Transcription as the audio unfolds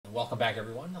Welcome back,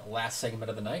 everyone. Last segment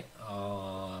of the night.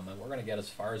 And we're gonna get as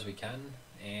far as we can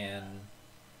and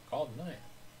call it a night.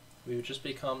 We would just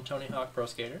become Tony Hawk Pro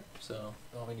Skater, so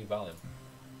Oh, we need volume.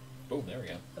 Boom, there we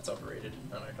go. that's overrated.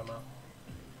 I don't know, come out.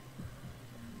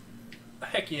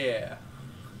 Heck yeah!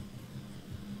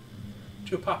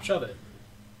 To a pop shove it.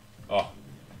 Oh.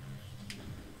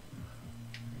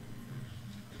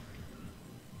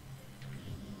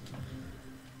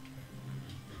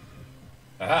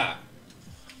 Aha!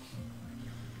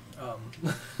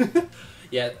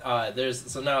 Yeah, now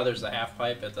there's a half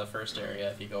pipe at the first area.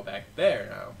 If you go back there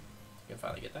now, you can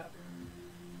finally get that.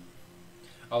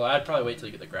 Although I'd probably wait till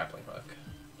you get the grappling hook,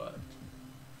 but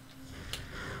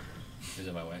Who's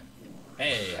in my way?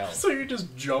 Hey, hell. so you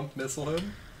just jump missile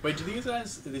him. Wait, do these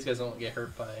guys don't get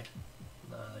hurt by?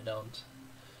 No, they don't.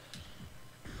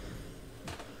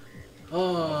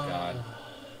 Oh, God.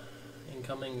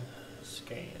 Incoming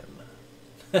scan.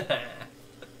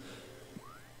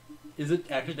 Is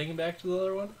it actually taking back to the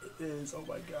other one? It is. Oh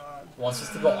my god. Wants us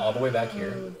to go all the way back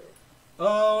here.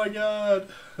 Oh my god.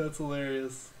 That's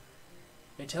hilarious.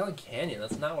 Italian Canyon.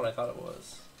 That's not what I thought it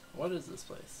was. What is this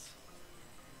place?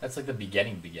 That's like the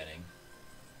beginning.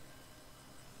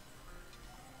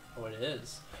 Oh, it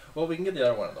is. Well, we can get the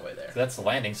other one on the way there. That's the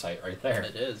landing site right there.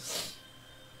 It is.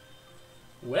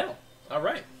 Well,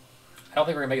 alright. I don't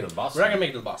think we're gonna make it to the boss. We're not going to make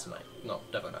it to the boss tonight. No,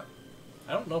 definitely not.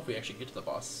 I don't know if we actually get to the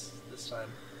boss this time.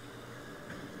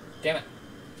 Damn it.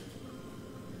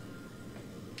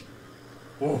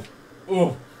 Ooh.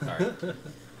 Ooh. Sorry.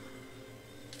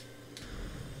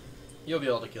 You'll be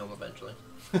able to kill him eventually.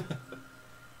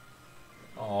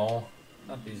 Oh,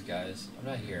 not these guys. I'm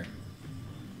not here.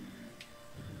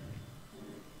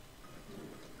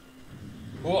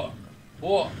 Whoa.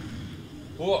 Whoa.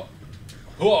 Whoa.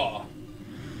 Whoa.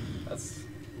 That's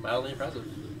mildly impressive.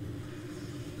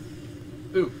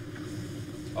 Ooh.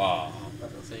 Oh. I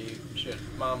was gonna say you should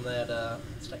mom that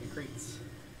stack of crates.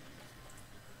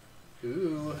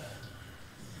 Ooh.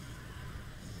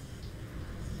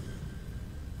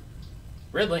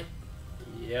 Ridley.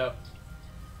 Yep.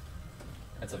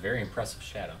 That's a very impressive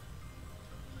shadow.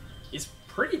 He's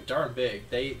pretty darn big.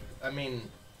 I mean,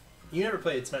 you never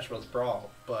played Smash Bros. Brawl,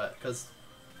 but because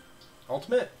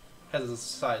Ultimate has his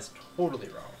size totally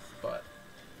wrong, but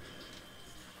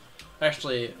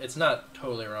actually, it's not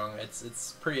totally wrong.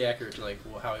 It's pretty accurate to like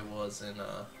how he was in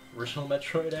original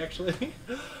Metroid, actually.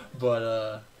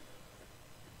 But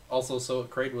also, so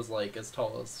Kraid was like as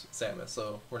tall as Samus,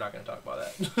 so we're not going to talk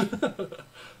about that.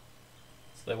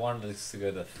 So they wanted us to go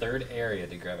to the third area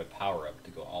to grab a power-up to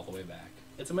go all the way back.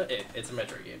 It's a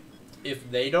Metroid game.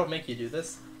 If they don't make you do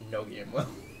this, no game will.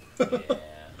 Yeah.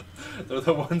 They're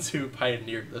the ones who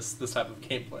pioneered this type of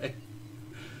gameplay.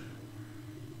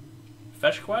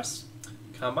 Fetch quest?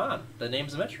 Come on, the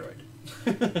name's Metroid.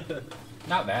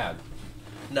 Not bad.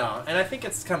 No, and I think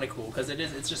it's kind of cool because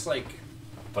it's just like,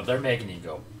 But they're making you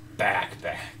go back.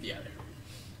 yeah.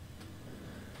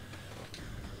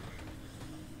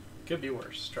 Could be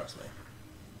worse, trust me.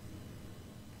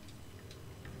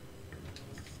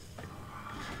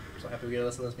 So happy we get to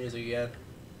listen to this music again.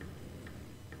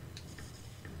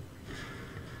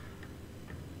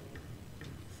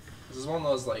 This is one of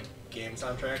those like game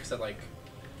soundtracks that like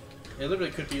it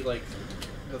literally could be like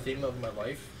the theme of my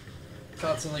life.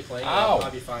 Constantly playing, Ow.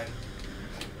 I'll be fine.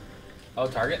 Oh,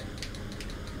 target?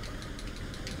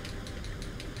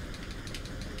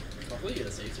 Hopefully you get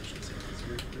a save station soon because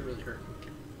you're really hurting.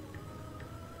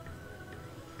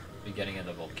 Be getting in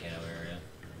the volcano area.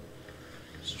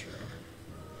 It's true.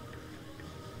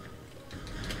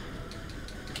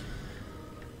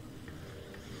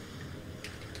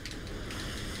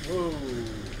 Whoa.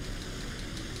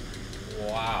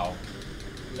 Wow.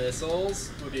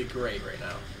 Missiles would be great right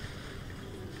now.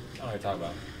 I don't know what you're talking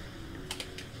about.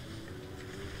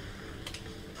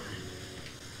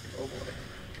 Oh boy.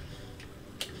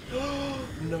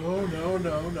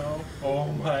 No. Oh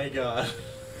my god.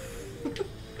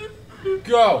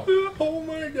 Go! Oh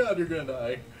my god, you're gonna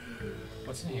die.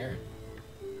 What's in here?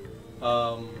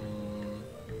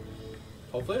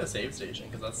 Hopefully a save station,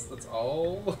 because that's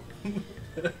all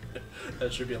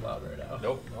that should be allowed right now.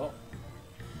 Nope. Oh.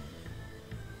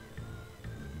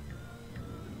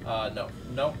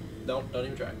 No, don't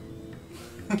even try.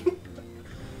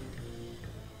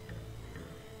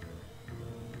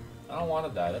 I don't want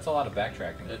to die. That's a lot of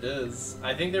backtracking. It is.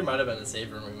 I think there might have been a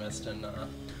save room we missed in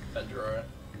Ventura.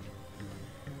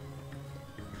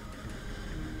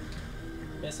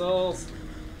 Missiles!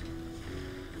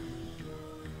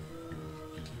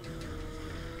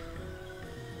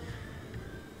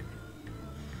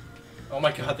 Oh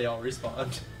my god, they all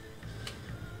respawned.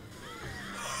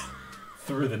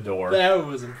 Through the door. That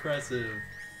was impressive.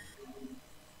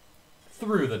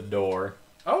 Through the door.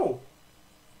 Oh.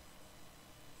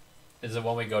 Is it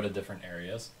when we go to different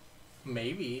areas?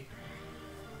 Maybe.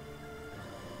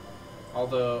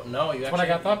 Although, no, you That's actually... when I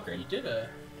got the upgrade. You did a...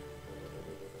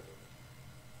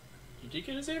 You did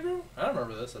get a save room? I don't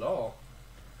remember this at all.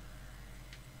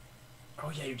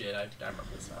 Oh, yeah, you did. I remember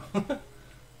this now.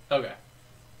 Okay.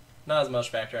 Not as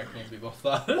much backtracking as we both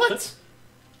thought. What?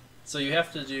 So you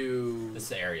have to do... This is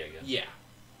the area again. Yeah.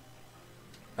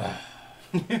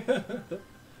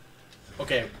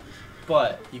 Okay,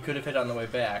 but you could have hit on the way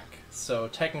back, so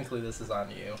technically this is on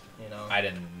you, you know? I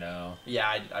didn't know.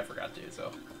 Yeah, I forgot to,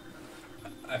 so...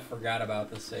 I forgot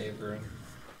about the save room.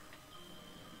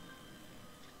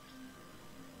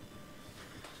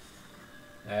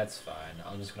 That's fine.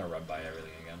 I'm just gonna run by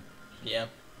everything again. Yeah,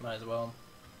 might as well.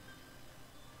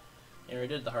 Yeah, we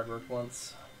did the hard work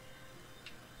once.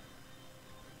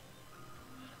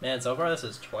 Man, so far this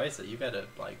is twice that you've had to,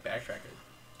 like, backtrack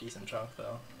a decent chunk,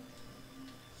 though.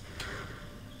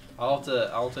 I'll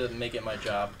have to make it my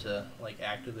job to, like,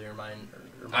 actively remind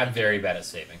I'm very bad at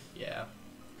saving. Yeah.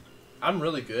 I'm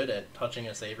really good at touching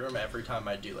a save room every time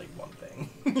I do, like, one thing.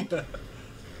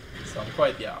 So I'm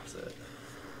quite the opposite.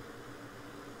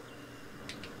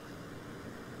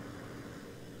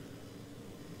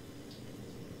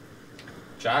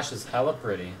 Josh is hella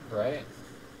pretty, right?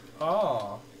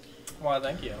 Oh. Why,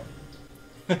 thank you.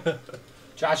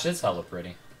 Josh is hella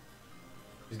pretty.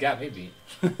 He's got me beat.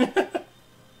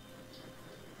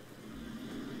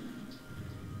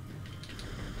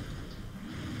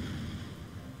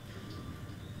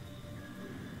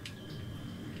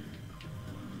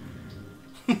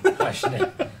 Gosh,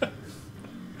 Nick.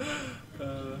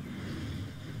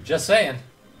 Just saying.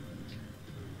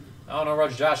 I don't know where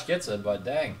Josh gets it, but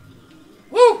dang.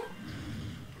 Woo!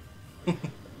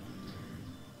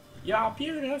 You're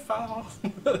beautiful.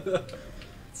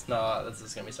 It's not. That's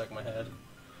just gonna be stuck in my head.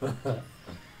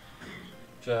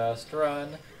 Just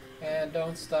run and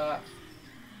don't stop.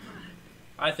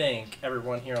 I think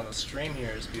everyone here on the stream here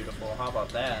is beautiful. How about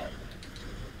that?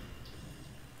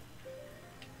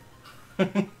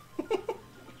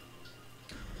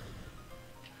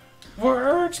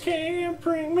 Words can't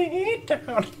bring me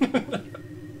down.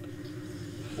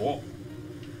 Whoa.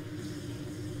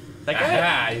 That guy,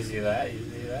 Ah, you see that? You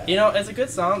see that? you know, it's a good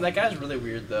song. That guy's really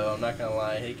weird, though. I'm not gonna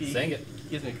lie. Sing it. He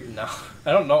gives me no.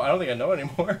 I don't know. I don't think I know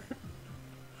anymore.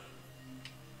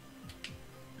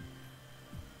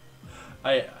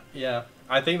 Yeah.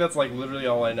 I think that's like literally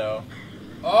all I know.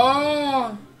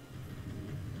 Oh!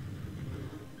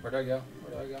 Where do I go?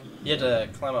 Where do I go? You had to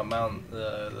climb up mountain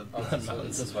the It's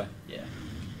mountains. this way. Yeah.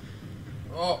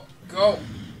 Oh, go!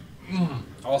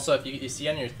 Also, if you see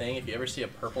on your thing, if you ever see a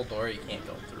purple door, you can't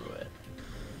go through it.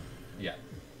 Yeah.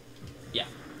 Yeah,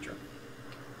 true.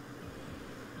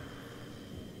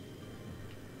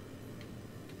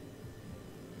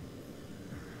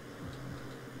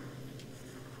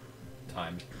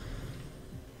 Time.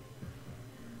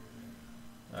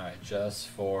 Alright, just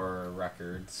for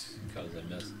records, because I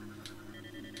missed.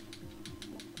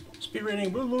 Speed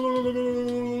rating.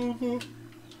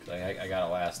 I got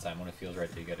it last time. When it feels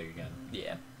right to get it again.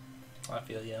 Yeah, I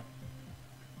feel you.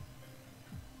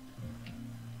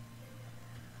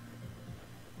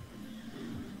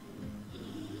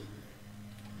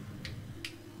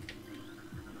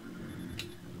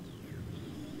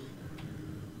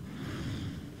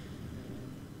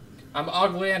 I'm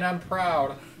ugly and I'm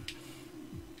proud.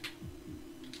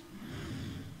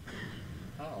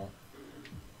 Oh.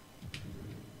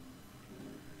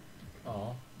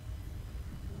 Oh.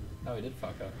 Oh, we did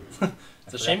fuck up.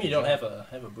 It's a shame you don't have a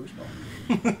boost ball.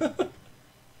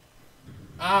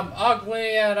 I'm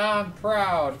ugly and I'm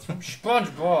proud. It's from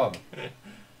SpongeBob.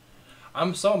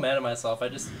 I'm so mad at myself. I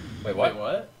just Wait, what? Wait,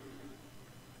 what?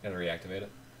 Gotta reactivate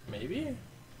it. Maybe.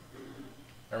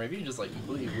 Or maybe you just like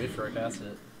completely whiffed right past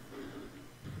it.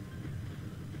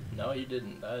 No, you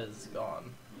didn't. That is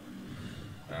gone.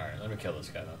 Alright, let me kill this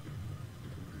guy then.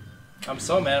 I'm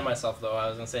so mad at myself though. I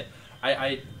was gonna say,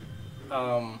 I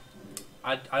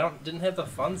didn't have the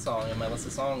fun song in my list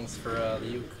of songs for the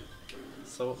uke.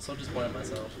 So disappointed in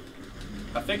myself.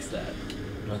 I fixed that,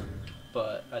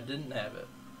 but I didn't have it.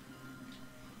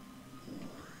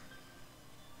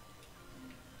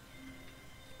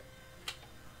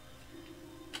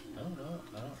 I don't know.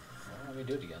 I don't let me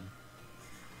do it again.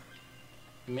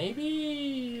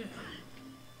 Maybe.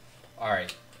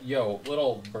 Alright. Yo,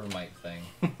 little Burmite thing.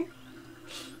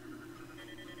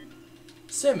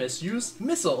 Samus used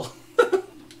missile.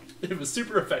 It was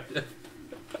super effective.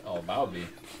 Oh, Balby.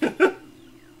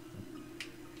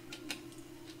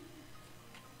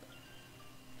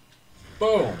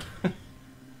 Boom.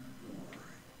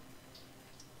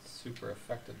 Super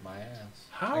affected my ass.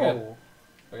 How?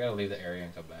 I gotta leave the area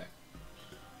and come back.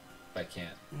 If I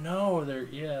can't. No, they're.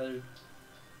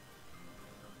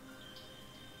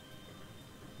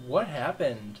 What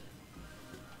happened?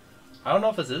 I don't know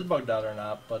if this is bugged out or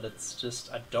not, but it's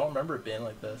just I don't remember it being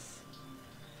like this.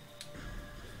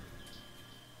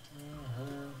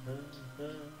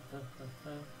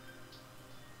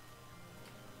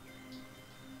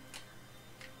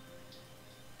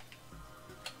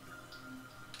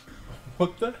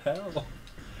 What the hell?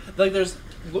 Like,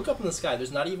 look up in the sky.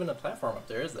 There's not even a platform up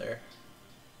there, is there?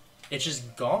 It's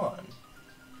just gone.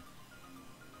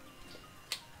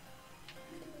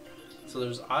 So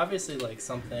there's obviously like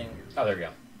something. Oh, there we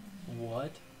go.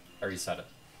 What? I reset it.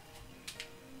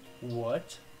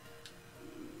 What?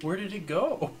 Where did it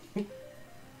go?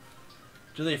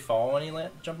 Do they fall when you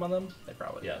jump on them? They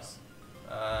probably yes.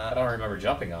 do. I don't remember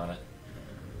jumping on it.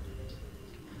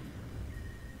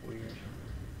 Weird.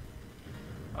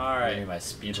 All right. Maybe my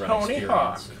speedrun Tony experience.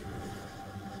 Hawk.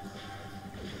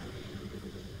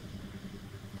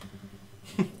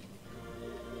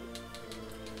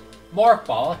 Morph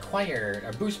ball acquired,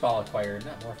 or boost ball acquired,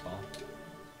 not morph ball.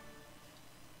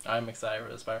 I'm excited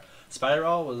for the Spiral.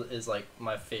 Spiral is like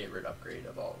my favorite upgrade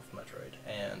of all of Metroid,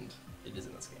 and it is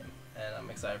in this game, and I'm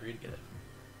excited for you to get it.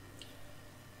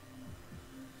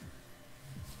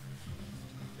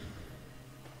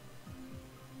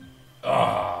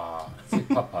 Ah, it's like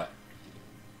putt-putt.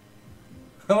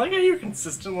 I like how you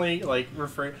consistently like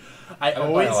refer. I've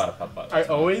been playing a lot of putt-putt. I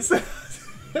always.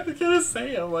 I'm gonna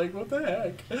say, I'm like, what the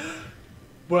heck?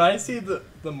 When I see the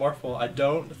Morphle, I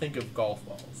don't think of golf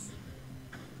balls.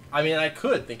 I mean, I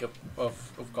could think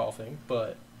of golfing,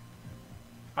 but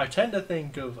I tend to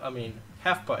think of,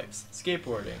 half pipes,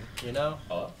 skateboarding, you know?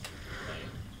 Oh.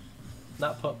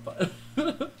 Not putt-putt.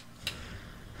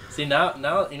 See,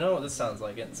 now you know what this sounds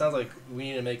like? It sounds like we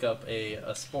need to make up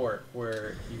a sport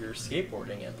where you're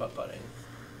skateboarding and putt-putting.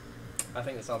 I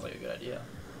think that sounds like a good idea.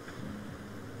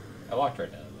 I walked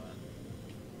right down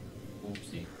that.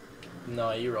 Oopsie.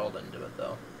 No, you rolled into it,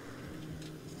 though.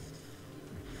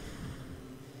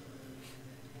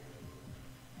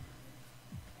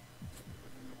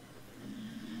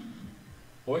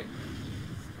 Boy.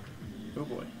 Oh,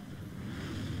 boy.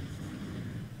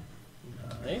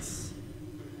 Nice.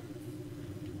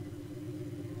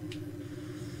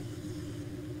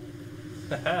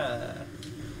 Haha.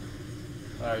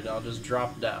 Alright, I'll just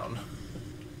drop down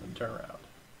and turn around.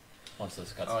 Once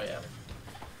this cuts. Oh, yeah.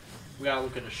 We gotta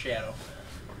look at a shadow.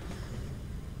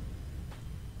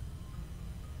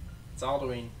 It's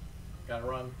Alduin. Gotta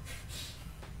run.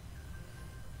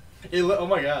 Oh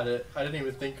my god, I didn't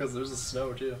even think because there's a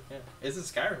snow too. Yeah. It's in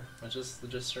Skyrim. It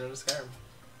just turned into Skyrim.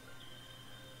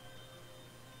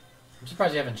 I'm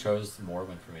surprised you haven't chose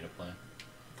Morrowind for me to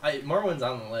play. Morrowind's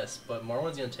on the list, but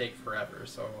Morrowind's gonna take forever,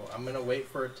 so I'm gonna wait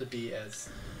for it to be as,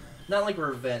 not like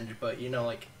revenge, but you know,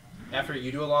 like, after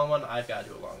you do a long one, I've got to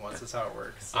do a long one. That's how it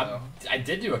works. So. I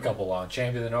did do a couple long.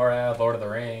 Champion of the North, Lord of the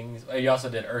Rings. You also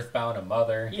did Earthbound and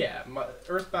Mother. Yeah,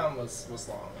 Earthbound was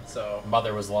long, so...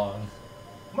 Mother was long.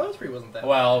 Mother 3 wasn't that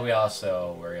Well, long. we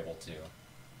also were able to.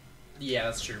 Yeah,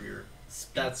 that's true.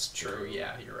 That's true,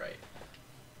 yeah, you're right.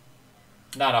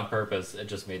 Not on purpose, it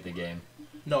just made the game.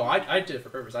 No, I did it for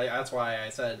purpose. That's why I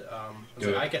said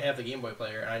I can have the Game Boy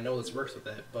player, and I know this works with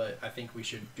it, but I think we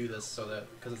should do this so that...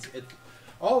 Because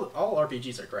all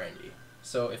RPGs are grindy.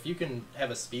 So if you can have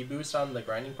a speed boost on the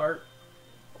grinding part,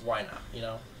 why not, you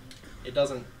know? It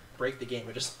doesn't break the game,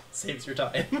 it just saves your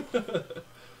time.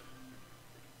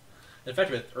 In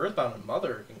fact, with Earthbound and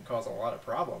Mother, it can cause a lot of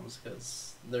problems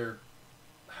because their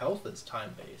health is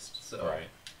time-based, so... Right.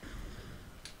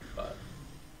 But...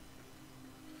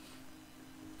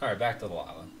 Alright, back to the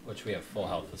lava, which we have full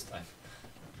health this time.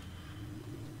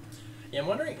 Yeah, I'm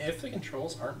wondering if the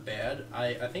controls aren't bad.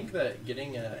 I think that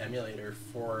getting an emulator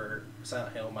for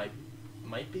Silent Hill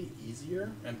might be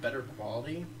easier and better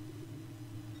quality.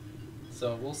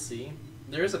 So we'll see.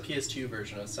 There is a PS2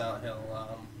 version of Silent Hill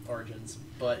Origins,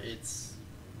 but it's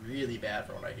really bad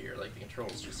from what I hear. Like, the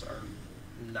controls just are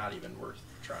not even worth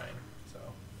trying. So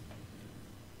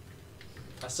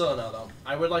I still don't know, though.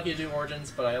 I would like you to do Origins,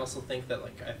 but I also think that,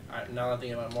 like, now that I'm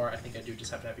thinking about it more, I think I do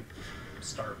just have to have you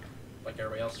start like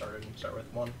everybody else started and start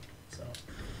with 1. So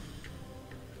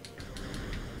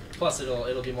plus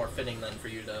it'll be more fitting then for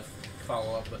you to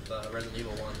follow up with Resident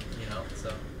Evil 1, you know.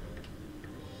 So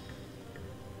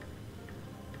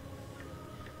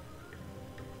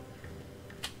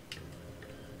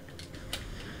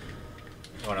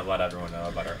I want to let everyone know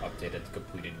about our updated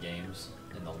completed games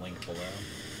in the link below.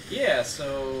 Yeah,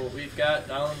 so we've got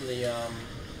down the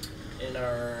in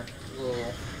our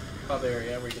little pub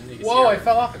area where you can Whoa! see I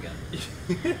fell off again.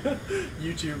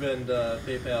 YouTube and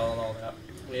PayPal and all that.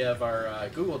 We have our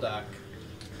Google Doc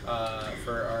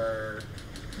for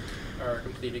our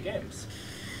completed games.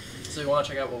 So you want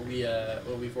to check out what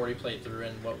we've already played through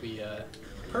and what we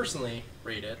personally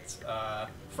rate it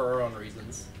for our own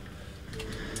reasons.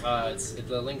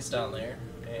 The link's down there,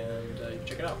 and you can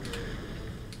check it out.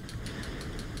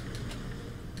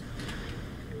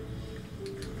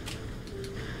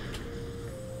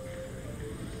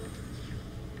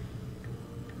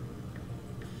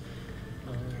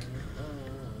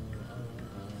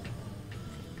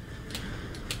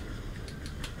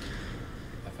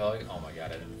 Oh my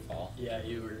god, I didn't fall. Yeah,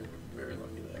 you were very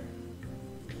lucky there.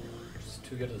 Just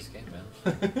too good at this game,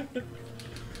 man.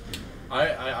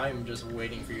 I'm just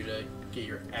waiting for you to get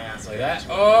your ass Like that?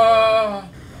 Oh!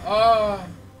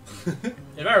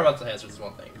 Environmental hazards is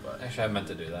one thing, but Actually, I meant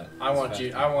to do that. I want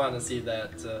to see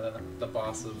that the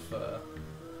boss of.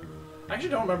 I actually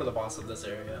don't remember the boss of this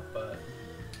area, but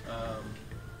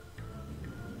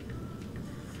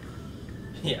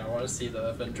yeah, I want to see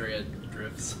the Vendrea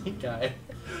Drifts guy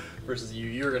versus you.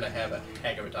 You're gonna have a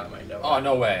heck of a time, I know. Oh,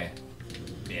 no way.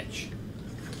 Bitch.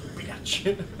 We got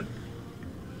you.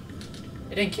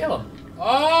 It didn't kill him.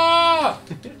 Oh!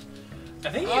 I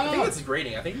think it's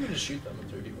grading. I think you can just shoot them in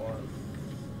 3v1.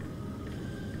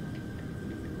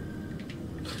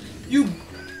 You.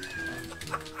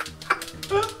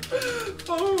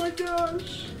 Oh my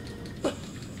gosh.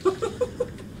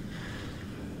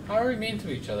 How are we mean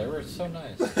to each other? We're so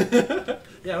nice. Yeah, I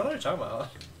don't know what you're talking about.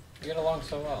 We get along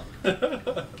so well.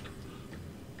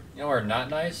 You know, we're not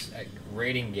nice at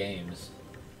rating games.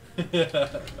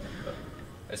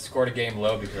 I scored a game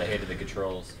low because I hated the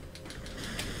controls.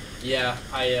 Yeah,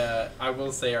 I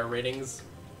will say our ratings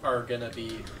are gonna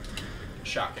be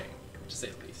shocking, to say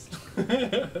the least.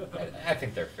 I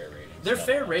think they're fair ratings. They're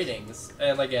fair nonetheless. ratings,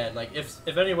 and again, like if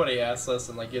anybody asks us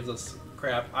and like gives us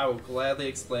crap, I will gladly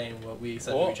explain what we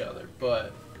said to each other.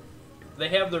 But they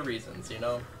have their reasons, you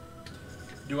know.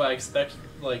 Do I expect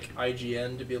like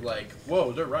IGN to be like,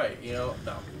 "Whoa, they're right," you know?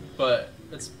 No, but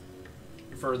it's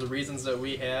for the reasons that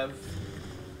we have,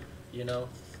 you know.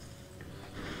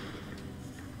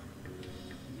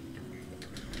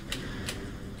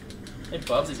 And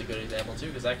Bubsy's a good example too,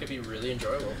 because that could be really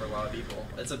enjoyable for a lot of people.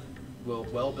 It's a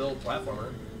well-built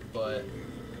platformer, but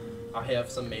I have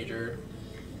some major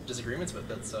disagreements with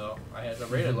it, so I had to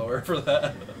rate it lower for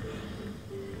that.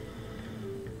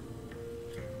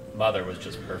 Mother was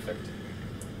just perfect.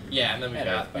 Yeah, and then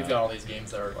And we've got all these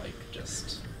games that are like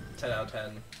just 10 out of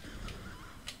 10.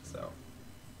 So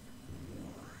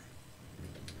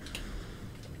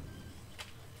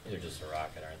They're just a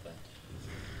rocket, aren't they?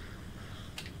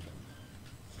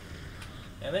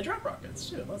 and they drop rockets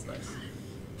too. That's nice.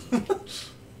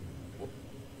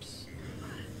 Whoops.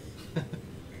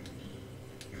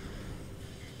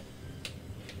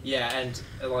 Yeah, and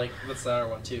like what's the other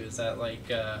one too? Is that like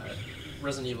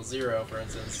Resident Evil 0, for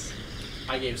instance,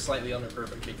 I gave slightly under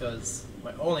perfect because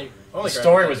my only The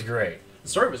story was great. the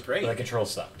story was great. But the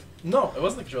controls sucked. No, it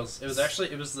wasn't the controls. It was actually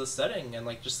the setting and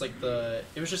like just like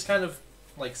it was just kind of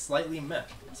like slightly meh.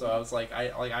 So I was like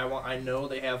I know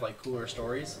they have like cooler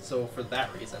stories. So for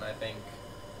that reason, I think,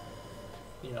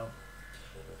 you know,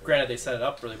 granted they set it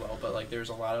up really well, but like there's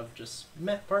a lot of just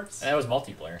meh parts. And it was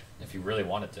multiplayer, if you really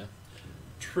wanted to.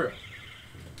 True.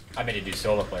 I made it do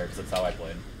solo player because that's how I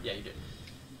played. Yeah, you did.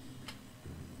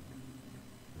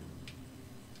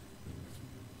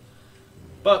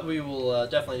 But we will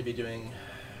definitely be doing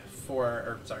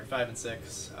 5 and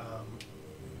 6.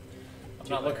 I'm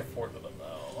not looking forward to them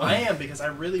though. I am, because I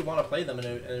really want to play them, and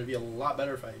it would be a lot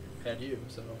better if I had you.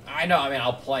 So I know. I mean,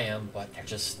 I'll play them, but they're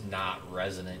just not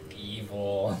Resident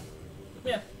Evil.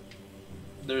 yeah,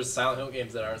 there's Silent Hill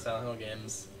games that aren't Silent Hill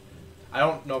games. I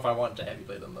don't know if I want to have you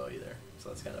play them though either. So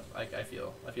that's kind of I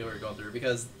feel what you're going through,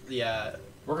 because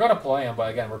We're gonna play them, but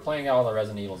again, we're playing all the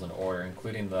Resident Evils in order,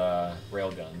 including the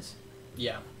railguns.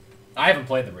 yeah. I haven't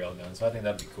played the railgun, so I think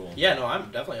that'd be cool. Yeah, no, I'm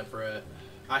definitely up for it.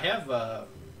 I have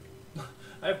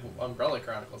I have Umbrella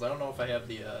Chronicles. I don't know if I have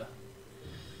the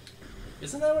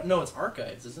isn't that what? No, it's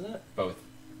Archives, isn't it? Both.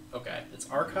 Okay, it's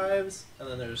Archives, and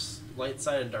then there's Light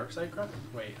Side and Dark Side Chronicles.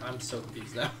 Wait, I'm so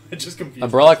confused now. I just confused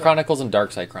Umbrella myself. Chronicles and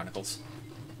Dark Side Chronicles.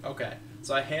 Okay,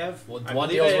 so I have Well, I one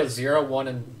believe deals I with have- 0, 1,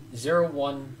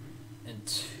 and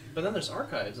 2. But then there's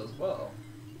Archives as well.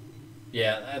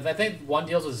 Yeah, I think one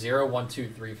deals with 0, 1, 2,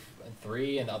 3, and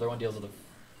 3, and the other one deals with the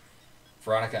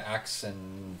Veronica X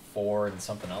and 4 and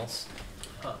something else.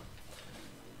 Huh.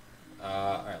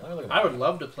 Alright, let me look at I would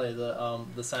love to play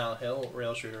the Silent Hill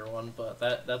rail shooter one, but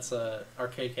that's a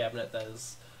arcade cabinet that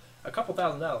is a couple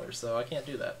 $1,000s, so I can't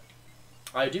do that.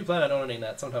 I do plan on owning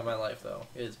that sometime in my life, though.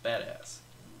 It is badass.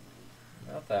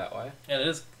 Not that way. And it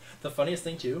is the funniest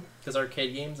thing too, because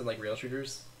arcade games and like rail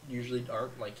shooters usually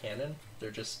aren't like canon. They're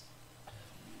just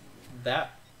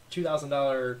that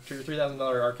 $2,000 to $3,000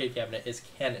 arcade cabinet is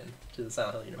canon to the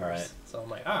Silent Hill universe. All right. So I'm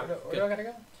like, Where do I gotta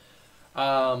go?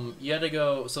 you had to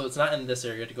go. So it's not in this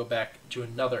area. You have to go back to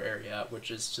another area,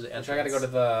 which is to the entrance. I gotta go to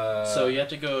the. So you have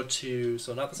to go to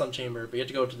not the Sun Chamber, but you have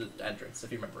to go to the entrance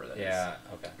if you remember where that is. Yeah.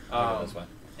 Okay. I'll go this way.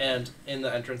 And in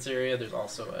the entrance area, there's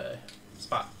also a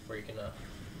spot where you can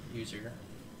use your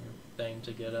thing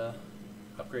to get a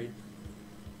upgrade.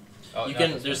 Oh, you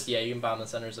can just you can bomb the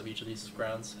centers of each of these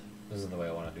grounds. This is the way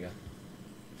I wanted to go.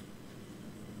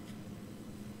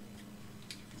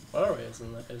 What other way is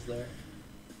there?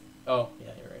 Oh yeah,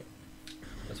 you're right.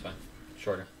 That's fine.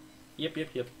 Shorter. Yep.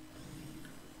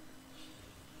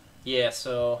 Yeah,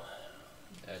 so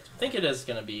I think it is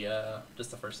gonna be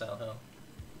just the first Silent Hill.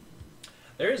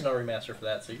 There is no remaster for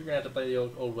that, so you're gonna have to play the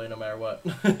old way no matter what.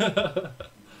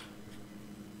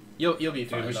 You'll be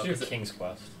fine. Dude, we should though, do King's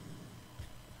Quest.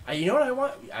 You know what I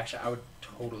want? Actually, I would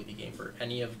totally be game for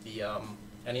any of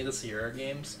the Sierra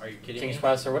games. Are you kidding me? King's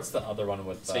Quest, or what's the other one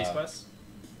with Space Quest?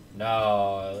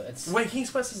 No, it's. Wait, King's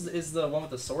Quest is the one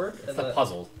with the sword? It's the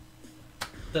puzzle.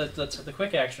 The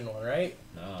quick action one, right?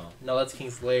 No, that's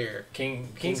King's Lair.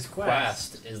 King's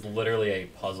Quest is literally a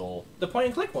puzzle. The point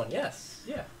and click one, yes,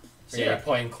 yeah. Yeah, you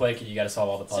point and click, and you got to solve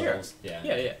all the puzzles. Yeah.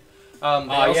 You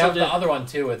You have the other one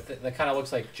too. With that kind of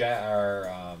looks like Jack,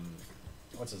 or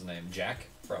what's his name? Jack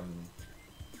from.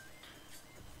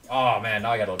 Oh man,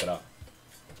 now I gotta look it up.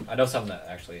 I know something that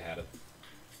actually had it.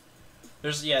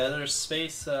 There's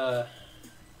space. That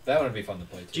would be fun to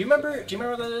play too. Do you remember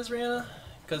what that is, Rihanna?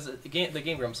 Because the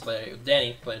Game Grumps play it.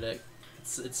 Danny played it.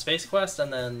 It's Space Quest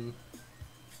and then.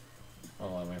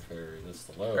 Oh, I'm waiting for this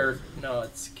to load. Or no,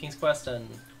 it's King's Quest and.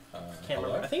 Can't Hello?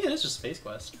 remember. I think it is just Space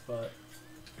Quest, but.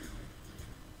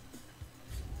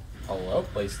 Hello,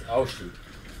 place. Oh shoot.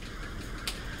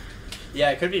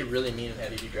 Yeah, it could be really mean and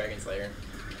heavy to do Dragon Slayer,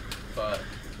 but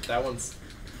that one's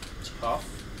tough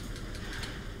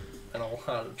and a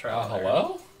lot of trial.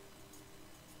 Hello?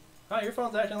 Oh, your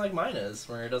phone's acting like mine is,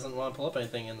 where it doesn't want to pull up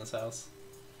anything in this house.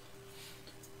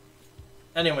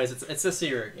 Anyways, it's the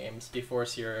Sierra games before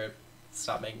Sierra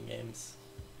stopped making games,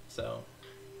 so.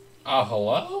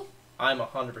 Hello? I'm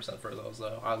 100% for those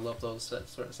though. I love those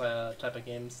sort of type of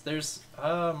games. There's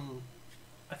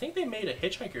I think they made a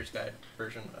Hitchhiker's Guide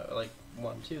version, like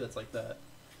one too. That's like that.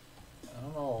 I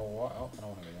don't know why. Oh, I don't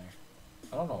want to be there.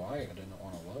 I don't know why I didn't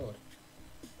want to load.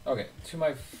 Okay, to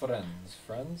my friends.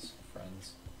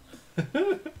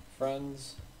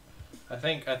 I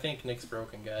think Nick's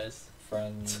broken, guys.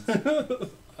 Friends.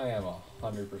 I am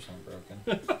 100%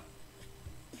 broken.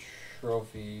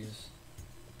 Trophies.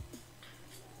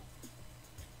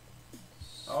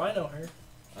 Oh, I know her.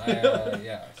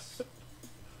 Yes.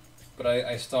 But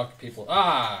I stalk people.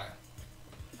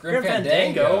 Grim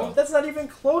Fandango? That's not even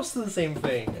close to the same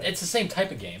thing. It's the same type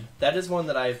of game. That is one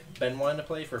that I've been wanting to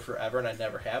play for forever, and I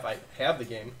never have. I have the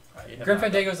game. Grim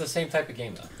Fandango is the same type of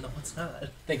game, though. No, it's not.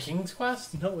 The King's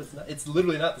Quest? No, it's not. It's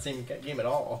literally not the same game at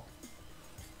all.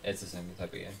 It's the same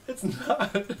type of game. It's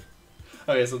not.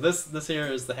 Okay, so this here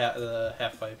is the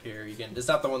half pipe here. It's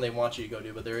not the one they want you to go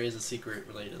to, but there is a secret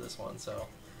related to this one. So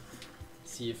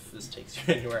see if this takes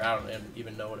you anywhere. I don't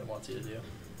even know what it wants you to do.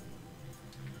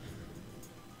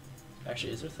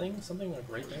 Actually, is there something like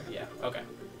right there? Yeah. Okay.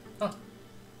 Huh.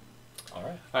 All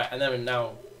right. All right, and then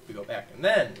now we go back, and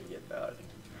then we get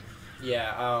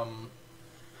yeah.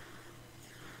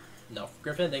 No,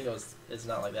 Grim Fandango is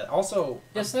not like that. Also,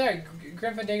 yes, they are.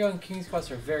 Grim Fandango and King's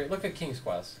Quest are very. Look at King's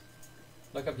Quest.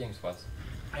 Look up King's Quest.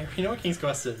 I already know what King's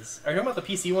Quest is. Are you talking about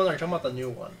the PC one, or are you talking about the new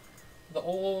one? The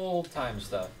old time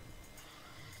stuff.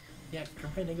 Yeah,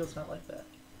 Grim Fandango's not like that.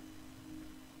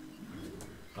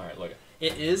 All right, look.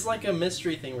 It is like a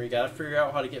mystery thing where you gotta figure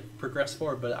out how to progress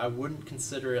forward, but I wouldn't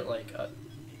consider it like a.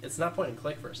 It's not point and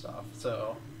click first off,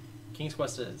 so King's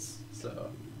Quest is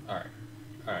so. All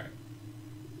right.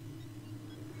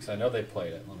 Because I know they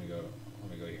played it. Let me go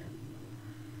here.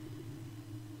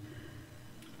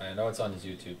 I know it's on his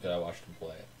YouTube because I watched him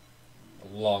play it.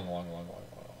 Long.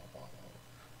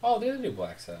 Oh, they did do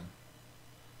Black Sun.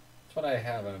 That's what I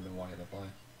have and I've been wanting to play.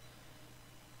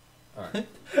 Alright.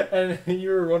 And you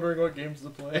were wondering what games to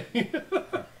play.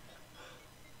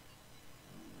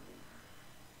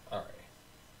 Alright.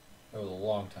 It was a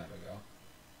long time ago.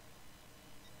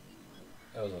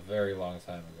 It was a very long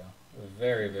time ago. A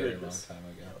very long time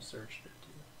ago. I searched it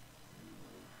too.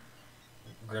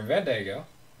 Grim Fandango,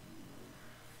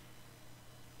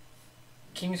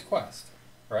 King's Quest,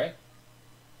 right?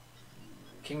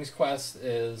 King's Quest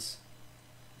is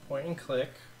Point and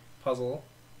click puzzle.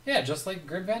 yeah, just like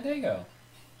Grim Fandango.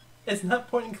 It's not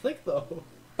point and click though.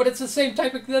 But it's the same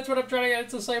type of. That's what I'm trying to get.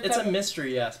 It's the same. It's type a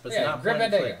mystery, yes, but it's yeah, not Grim point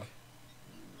and Fandango.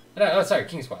 click. No, sorry,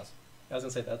 King's Quest. I was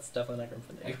gonna say that's definitely not Grim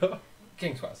Fandango.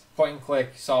 King's Quest. Point and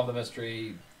click, solve the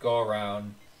mystery, go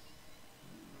around.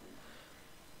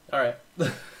 All right,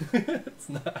 it's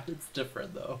not. It's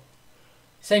different though.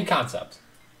 Same concept.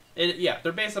 Yeah,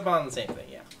 they're based upon the same thing.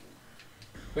 Yeah.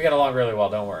 We get along really well.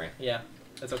 Don't worry. Yeah,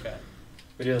 it's okay.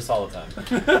 We do this all the time.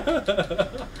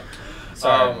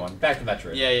 Sorry, everyone. Back to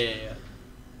Metroid. Yeah.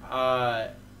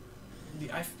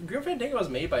 Grim Fandango was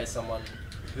made by someone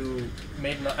who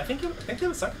made. I think it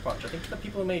was Sucker Punch. I think the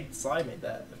people who made Sly made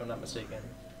that, if I'm not mistaken.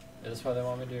 Is this what they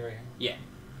want me to do right here? Yeah.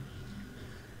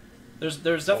 There's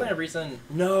definitely a reason.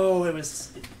 No,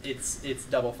 it's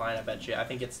Double Fine. I bet you. I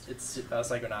think it's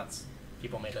Psychonauts.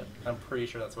 People made it. I'm pretty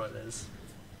sure that's what it is.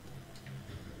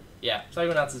 Yeah,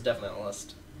 Psychonauts is definitely on the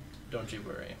list. Don't you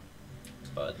worry.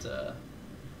 But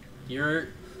you're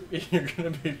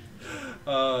gonna be.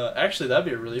 Actually, that'd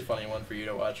be a really funny one for you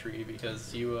to watch, Ree,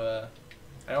 because you. I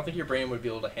don't think your brain would be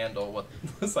able to handle what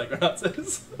Psychonauts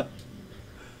is.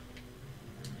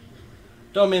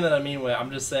 Don't mean that in a mean way. I'm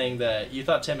just saying that you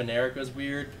thought Tim and Eric was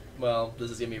weird. Well,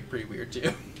 this is gonna be pretty weird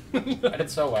too. I did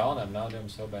so well, and I'm now doing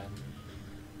so bad.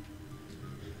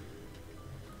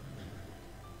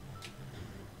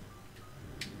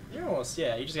 You're almost,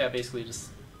 yeah. You just gotta basically just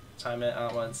time it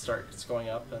out when it starts going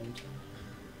up and.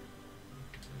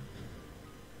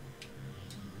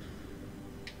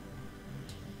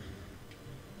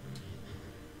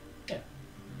 Yeah.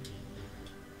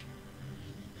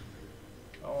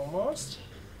 Almost.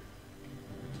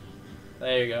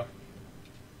 There you go.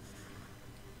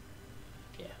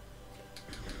 Yeah.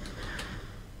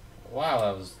 Wow,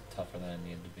 that was tougher than it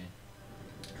needed to be.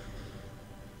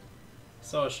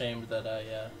 So ashamed that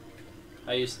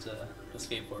I used to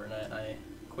skateboard and I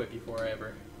quit before I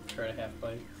ever tried a half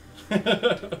pipe.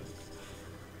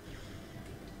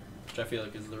 Which I feel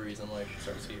like is the reason why I should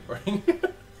start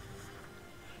skateboarding.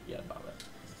 Yeah, Bob it.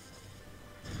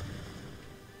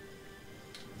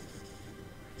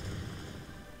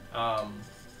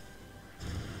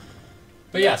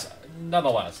 But yes,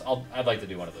 nonetheless, I'd like to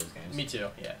do one of those games. Me too,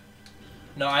 yeah.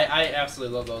 No, I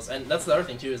absolutely love those. And that's the other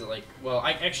thing too, is that like, well, what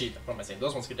am I saying?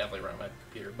 Those ones could definitely run on my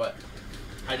computer, but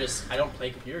I don't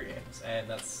play computer games, and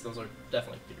those are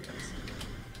definitely computer games.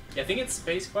 Yeah, I think it's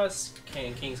Space Quest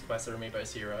and King's Quest that were made by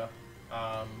Zero.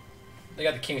 They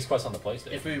got the King's Quest on the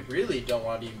PlayStation. If we really don't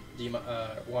want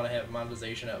to have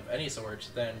monetization of any sort,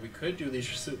 then we could do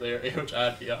Leisure Suit Larry, which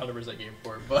I'd be 100% game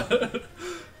for. But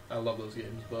I love those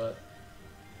games. But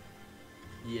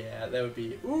yeah, that would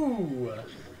be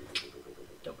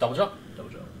Double jump. double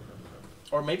jump,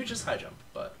 or maybe just high jump.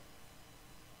 But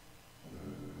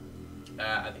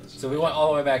I think it's just So we went all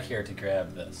the way back here to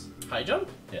grab this. high jump,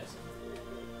 Yes.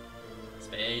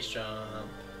 space jump.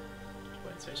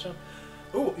 Wait, space jump.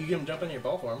 Ooh, you can jump in your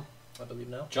ball form, I believe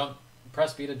now. Jump.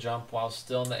 Press B to jump while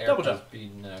still in the air. Double press jump. B.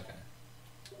 No, okay.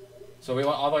 So we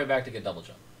went all the way back to get double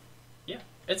jump. Yeah,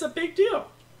 it's a big deal.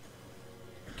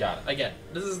 Got it. Again,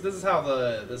 this is how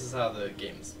the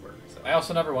games work. So. I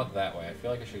also never went that way. I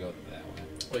feel like I should go that way.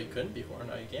 Well, you couldn't before.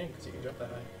 Now you can because you can jump that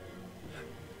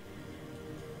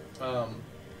high.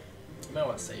 You might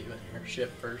want to save in your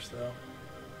ship first, though.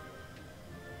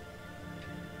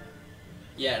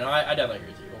 Yeah, no, I definitely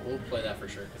agree with you. We'll play that for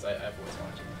sure because I've always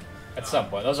wanted to. At some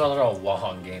point. Those are all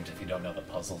long games if you don't know the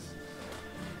puzzles.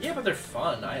 Yeah, but they're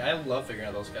fun. I love figuring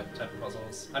out those type of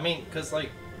puzzles. I mean, because, like,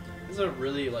 this is a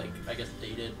really, like, I guess,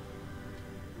 dated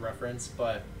reference,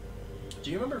 but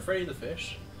do you remember Freddy the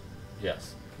Fish?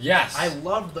 Yes. Yes! I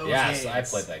loved those games. Yes, I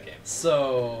played that game.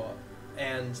 So,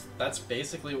 and that's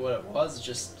basically what it was,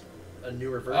 just a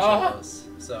newer version of those.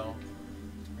 So,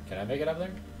 Can I make it up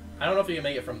there? I don't know if you can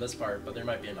make it from this part, but there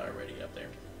might be another way to get up there.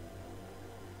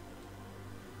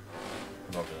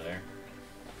 From over there.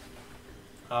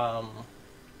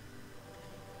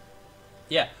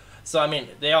 Yeah. So I mean,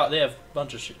 they have a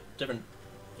bunch of different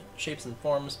shapes and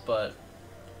forms, but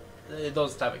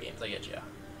those type of games, I get you.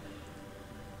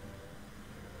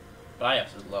 But I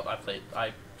absolutely love. I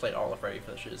played all of Freddy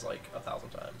Fishes like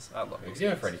 1,000 times. I love those You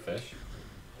have games. Freddy Fish.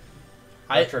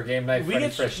 Retro game night, Freddy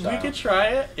Fish style. We could try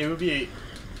it. It would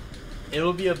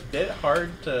be a bit hard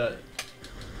to.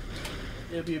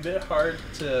 It'd be a bit hard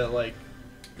to like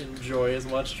enjoy as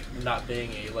much, not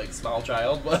being a like small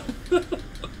child, but.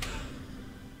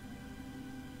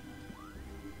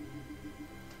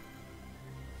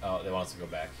 Oh, they want us to go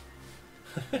back.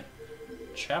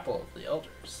 Chapel of the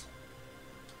Elders.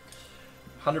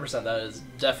 100%, that is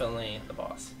definitely the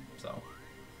boss. So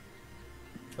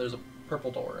there's a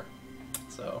purple door.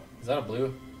 So is that a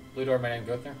blue door? Might I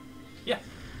go through? yeah,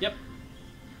 yep.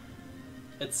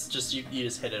 It's just you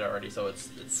just hit it already, so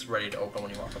it's ready to open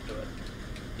when you walk up to it.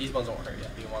 These ones won't hurt you.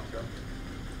 You can walk through them.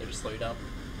 They just slow you down.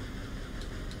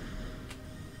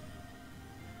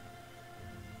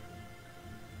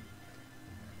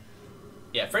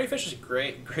 Yeah, Freddy Fish is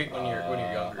great when you're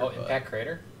younger. Oh, Impact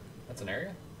Crater? That's an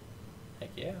area? Heck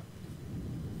yeah.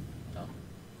 Oh.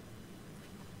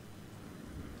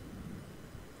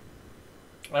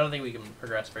 I don't think we can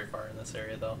progress very far in this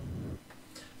area though.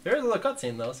 There is a little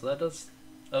cutscene though, so that does.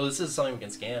 Oh, this is something we can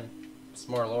scan.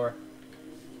 Some more lore.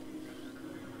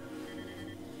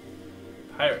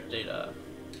 Pirate data.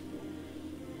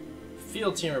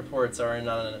 Field team reports are in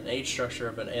on an age structure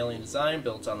of an alien design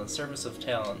built on the surface of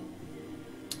Talon.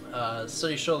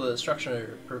 Studies show that the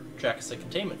structure projects a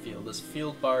containment field. This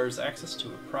field bars access to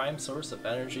a prime source of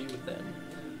energy within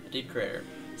a deep crater.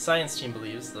 Science team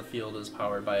believes the field is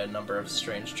powered by a number of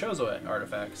strange Chozo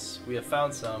artifacts. We have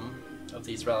found some of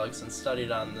these relics and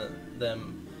studied on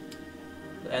them,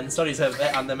 and studies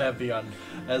on them have begun.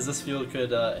 As this field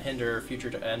could hinder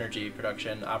future energy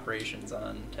production operations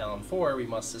on Talon 4, we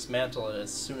must dismantle it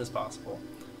as soon as possible.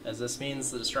 As this means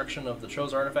the destruction of the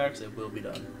Chozo artifacts, it will be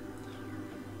done.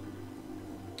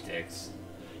 Dicks.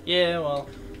 Yeah, well,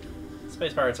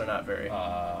 space pirates are not very.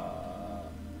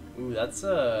 Ooh, that's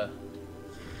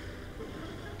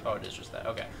Oh, it is just that.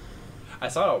 Okay. I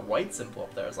saw a white symbol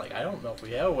up there. I was like, I don't know if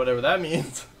we have whatever that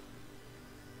means.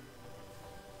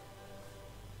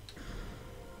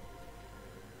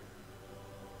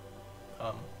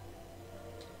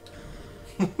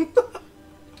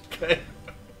 Okay.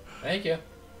 Thank you.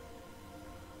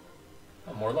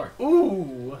 Oh, more lore.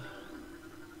 Ooh.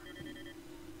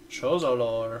 Chozo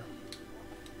lore.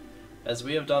 As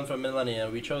we have done for millennia,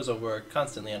 we Chozo work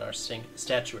constantly on our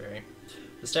statuary.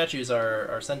 The statues are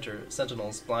our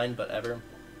sentinels, blind but ever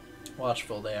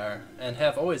watchful they are, and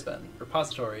have always been,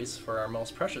 repositories for our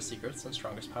most precious secrets and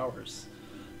strongest powers.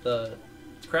 The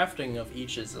crafting of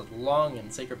each is a long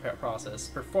and sacred process,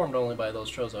 performed only by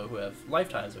those Chozo who have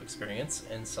lifetimes of experience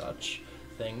in such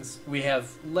things. We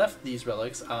have left these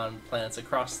relics on planets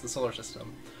across the solar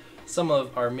system. Some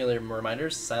of our merely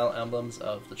reminders, silent emblems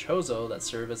of the Chozo that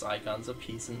serve as icons of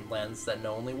peace in lands that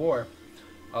know only war.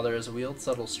 Others wield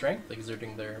subtle strength,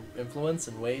 exerting their influence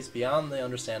in ways beyond the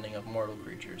understanding of mortal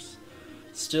creatures.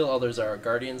 Still others are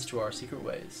guardians to our secret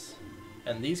ways.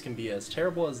 And these can be as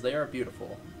terrible as they are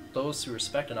beautiful. Those who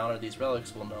respect and honor these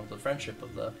relics will know the friendship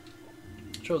of the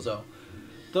Chozo.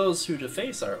 Those who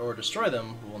deface or destroy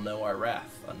them will know our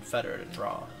wrath, unfettered and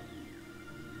raw.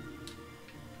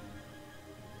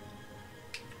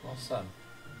 Well said.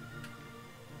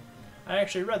 I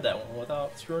actually read that one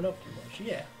without screwing up too much.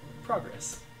 Yeah,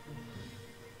 progress.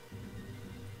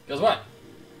 Guess what?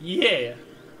 Yeah!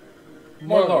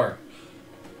 More lore.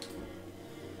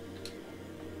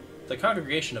 The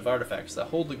congregation of artifacts that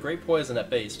hold the great poison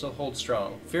at bay still holds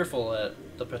strong. Fearful at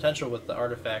the potential with the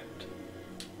artifact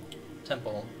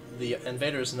temple, the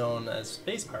invaders known as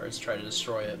space pirates try to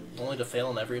destroy it, only to fail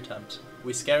in every attempt.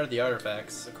 We scattered the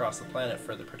artifacts across the planet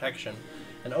for their protection,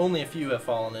 and only a few have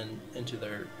fallen into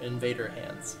their invader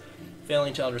hands.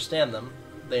 Failing to understand them,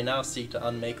 they now seek to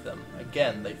unmake them.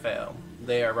 Again, they fail.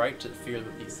 They are right to fear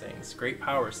these things. Great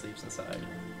power sleeps inside.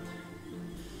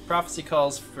 Prophecy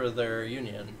calls for their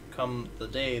union, come the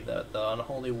day that the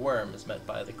unholy worm is met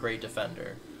by the great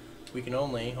defender. We can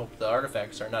only hope the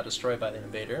artifacts are not destroyed by the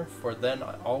invader, for then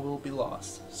all will be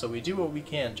lost. So we do what we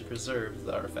can to preserve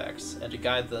the artifacts, and to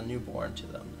guide the newborn to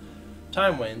them.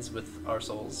 Time wanes with our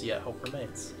souls, yet hope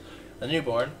remains. The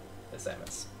newborn is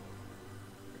Samus.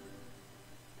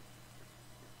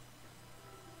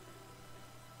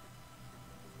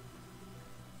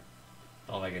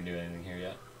 I don't think I can do anything here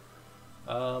yet.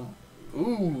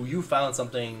 Ooh, you found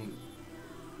something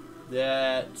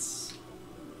that's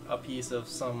a piece of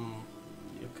some...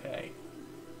 Okay.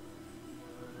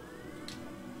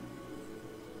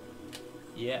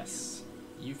 Yes.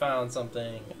 You found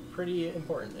something pretty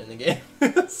important in the game.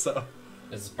 So...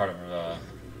 This is part of,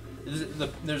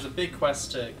 There's a big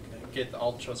quest to get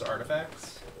all the Chozo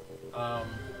artifacts.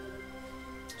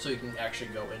 So you can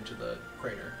actually go into the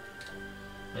crater.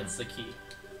 It's the key.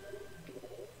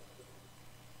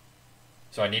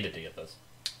 So I needed to get this.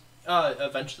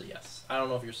 Eventually, yes. I don't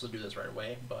know if you're supposed to do this right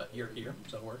away, but you're here,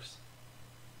 so it works.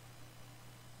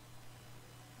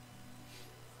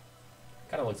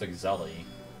 Kind of looks like Zelda-y.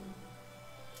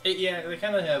 Yeah, they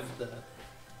kind of have the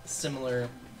similar...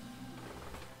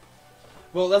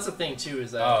 Well, that's the thing too,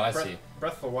 is that Oh, I see.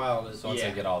 Breath of the Wild is So once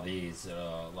I get all these,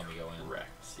 let me go in. correct.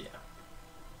 Yeah.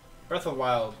 Breath of the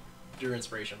Wild drew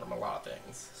inspiration from a lot of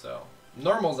things. So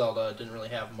normal Zelda didn't really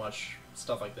have much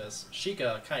stuff like this.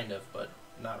 Sheikah kind of, but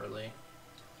not really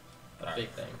a big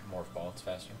thing. Morph ball, it's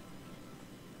faster.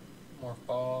 Morph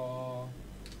ball.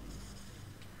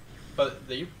 But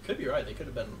you could be right. They could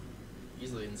have been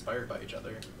easily inspired by each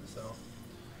other. So.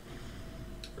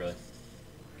 Really?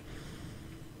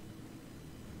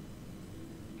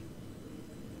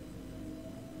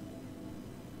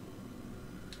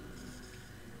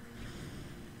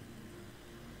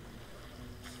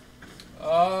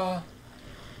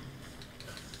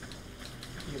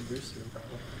 You can boost him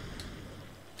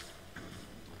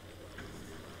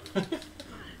probably.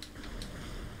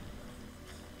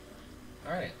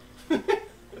 Alright.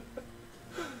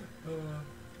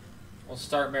 We'll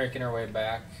start making our way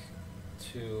back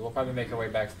to... We'll probably make our way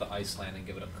back to the Iceland and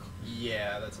give it a...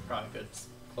 Yeah, that's a probably good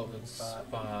clothing spot.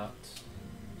 But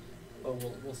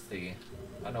we'll see.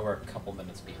 I know we're a couple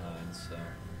minutes behind, so...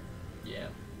 Yeah.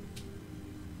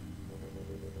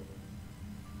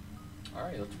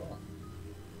 Alright, let's roll.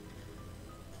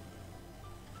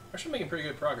 We're actually making pretty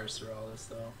good progress through all this,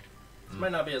 though. It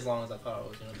might not be as long as I thought it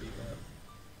was going to be, but...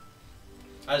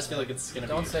 I just feel like it's going to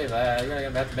be... Don't say that. You're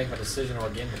going to have to make my decision on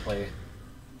what game to play.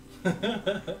 So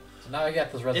now I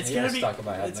got this Resident Evil stuck in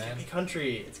my head, it's man. It's gotta be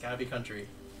country. It's gotta be country.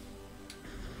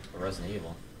 Resident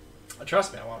Evil.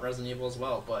 Trust me, I want Resident Evil as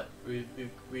well, but we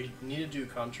need to do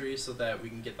country so that we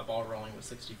can get the ball rolling with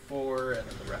 64 and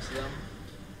then the rest of them.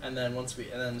 And then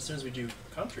as soon as we do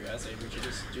country, I say we should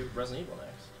just do Resident Evil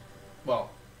next.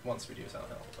 Well, once we do Silent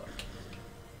Hill,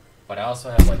 But I also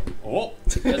have like, oh,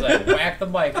 as I whack the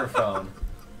microphone.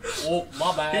 Oh,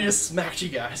 my bad. He just smacked you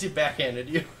guys. He backhanded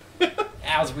you.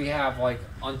 As we have like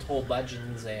Untold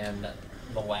Legends and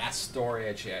the Last Story,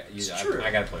 I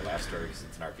gotta play Last Story because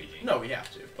it's an RPG. No, we have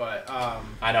to, but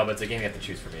I know, but it's a game you have to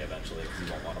choose for me eventually because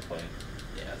you won't want to play it.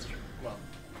 Yeah, that's true. Well,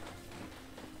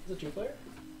 is it two-player?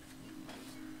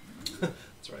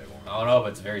 That's right. I don't know,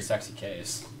 but it's a very sexy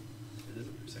case. It is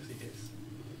a very sexy case.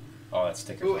 Oh, that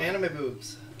sticker. Ooh, anime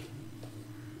boobs.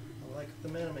 I like the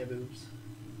anime boobs.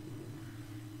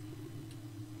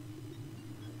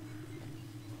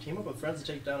 Team up with friends to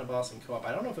take down a boss in co-op.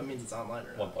 I don't know if it means it's online or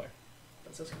not. One player.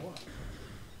 That says co-op.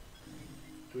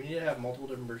 Do we need to have multiple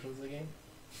different versions of the game?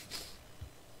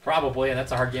 Probably, and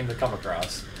that's a hard game to come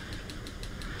across.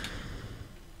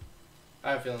 I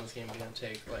have a feeling this game is going to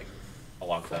take, like, A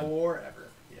long time. forever.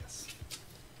 Yes.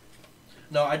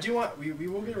 No, I do want... We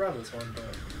will get around to this one, but...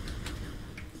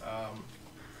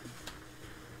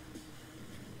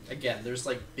 again, there's,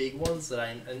 like, big ones that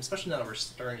and especially now that we're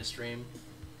starting to stream,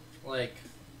 like...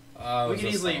 we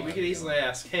could easily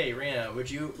ask, hey, Rena, would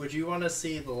you want to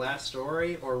see The Last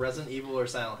Story or Resident Evil or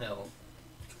Silent Hill?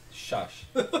 Shush.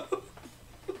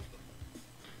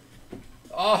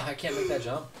 Oh, I can't make that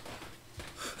jump.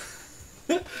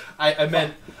 I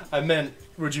meant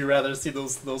would you rather see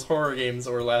those horror games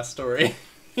or Last Story?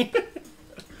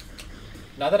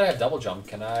 Now that I have double jump,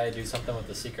 can I do something with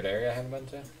the secret area I haven't been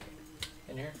to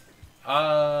in here?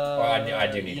 I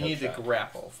do need. You need to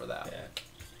grapple for that. Yeah.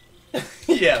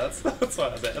 Yeah, that's what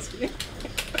I was asking.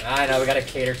 I know we gotta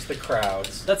cater to the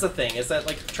crowds. That's the thing. Is that,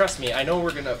 like, trust me, I know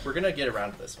we're gonna get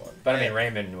around to this one. But I mean,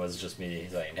 Raymond was just me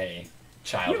saying, "Hey,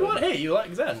 childhood." You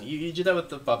like Zen. You did that with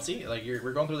the Bubsy. Like,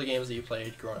 we're going through the games that you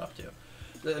played growing up too.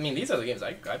 I mean, these are the games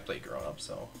I played growing up.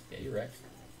 So Yeah, you're right.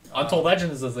 Untold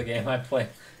Legends is the game I played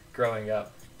growing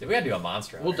up. Dude, we gotta do a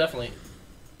monster. We'll definitely.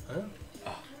 Huh?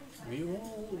 Oh. We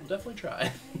will definitely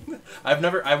try.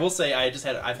 I will say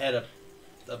I've had a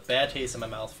bad taste in my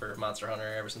mouth for Monster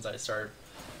Hunter ever since I started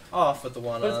off with the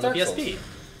one on the PSP.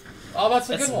 Oh, that's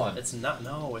a good one. It's not.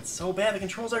 No, it's so bad. The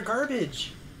controls are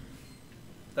garbage.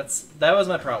 That was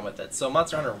my problem with it. So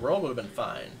Monster Hunter World would have been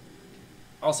fine.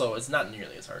 Also, it's not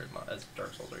nearly as hard as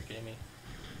Dark Souls. Are you kidding me?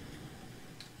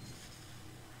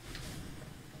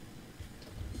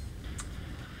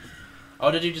 Oh,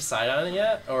 did you decide on it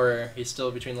yet, or he's still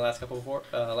between the last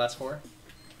four?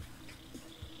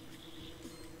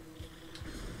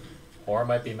 Or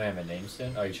might be my name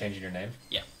soon. Oh, you changing your name?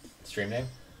 Yeah. Stream name?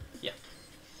 Yeah.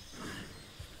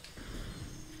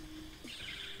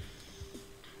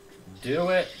 Do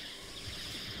it.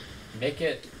 Make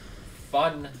it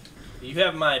fun. You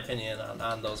have my opinion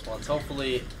on those ones.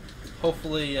 Hopefully,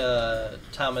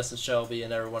 Thomas and Shelby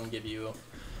and everyone give you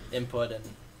input and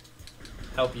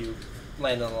help you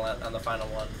land on the final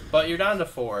one. But you're down to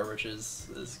 4, which is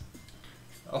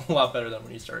a lot better than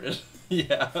when you started.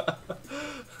 Yeah.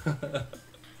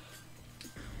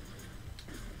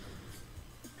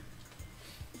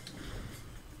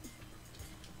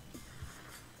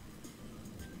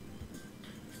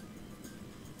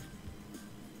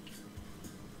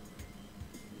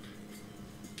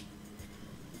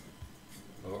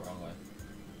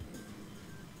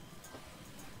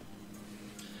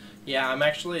 Yeah, I'm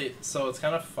actually. So it's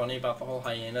kind of funny about the whole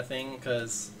hyena thing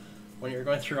because when you were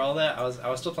going through all that, I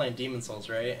was still playing Demon Souls,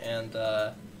 right? And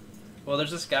well,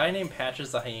 there's this guy named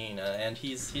Patches the Hyena, and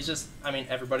he's just. I mean,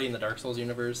 everybody in the Dark Souls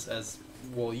universe, as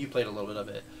well, you played a little bit of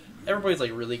it. Everybody's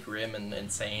like really grim and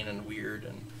insane and weird,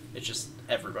 and it's just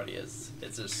everybody is.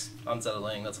 It's just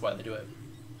unsettling. That's why they do it.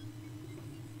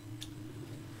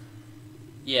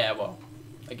 Yeah, well,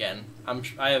 again,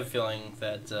 I have a feeling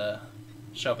that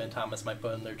Shelby and Thomas might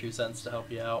put in their 2 cents to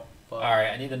help you out. But all right,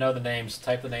 I need to know the names.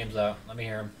 Type the names out. Let me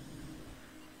hear them.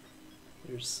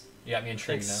 There's. You got me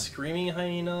intrigued now. Screaming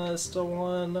Hyena is still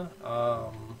one.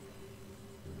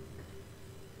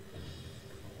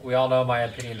 We all know my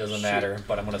opinion doesn't matter,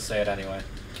 but I'm gonna say it anyway.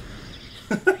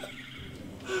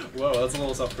 Whoa, that's a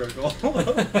little self-critical.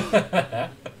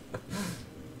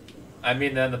 I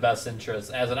mean that in the best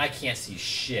interest, as in I can't see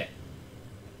shit.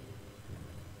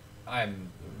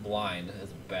 I'm blind as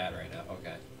a bat right now.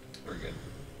 Okay, we're good.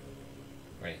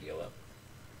 We're gonna heal up.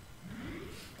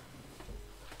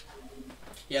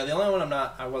 Yeah, the only one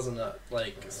I wasn't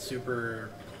like super.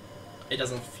 It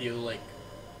doesn't feel like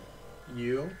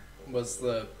you was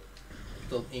the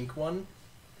ink one,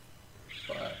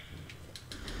 but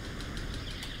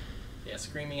yeah,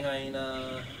 Screaming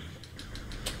Hyena,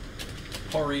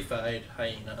 Horrified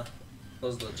Hyena.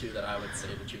 Those are the two that I would say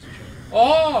to choose between.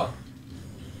 Oh!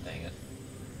 Dang it.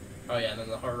 Oh yeah, and then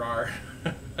the Horror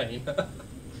Hyena.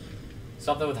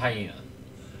 Something with hyena.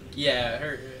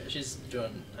 Yeah, she's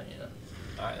doing hyena.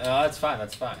 Alright, no, that's fine,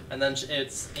 that's fine. And then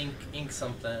it's ink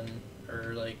something,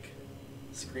 or like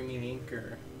Screaming Ink,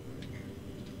 or...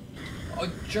 Oh,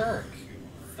 jerk!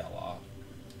 Fell off.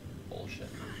 Bullshit.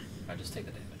 I just take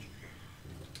the damage.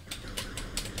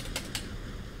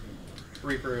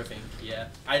 Reaper of Ink, yeah.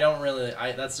 I don't really...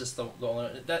 that's just the only...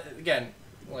 That, again,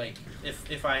 like,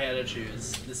 if I had to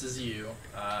choose, this is you.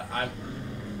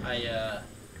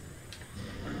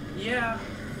 Yeah,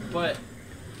 but...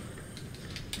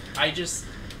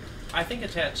 I think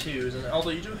of tattoos, and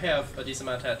although you do have a decent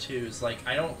amount of tattoos, like,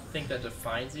 I don't think that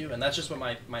defines you, and that's just what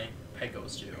my peg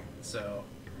goes to, so...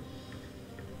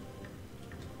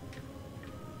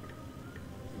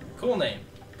 Cool name,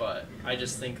 but I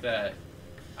just think that...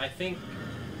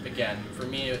 again, for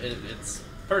me, it's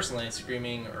personally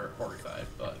Screaming or Horrified,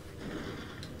 but...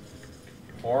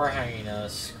 Horror Hyena,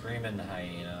 Screaming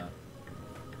Hyena,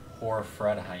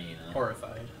 Horrified Hyena.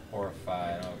 Horrified.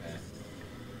 Horrified, okay.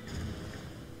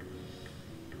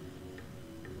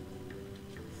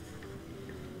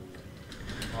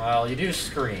 Well, you do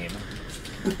scream.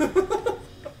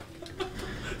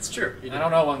 It's true. I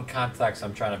don't know what context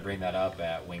I'm trying to bring that up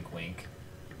at. Wink, wink.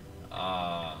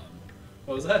 What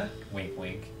was that? Wink,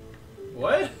 wink.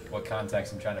 What? What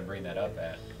context I'm trying to bring that up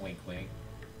at? Wink, wink.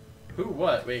 Who?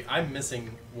 What? Wait, I'm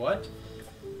missing what?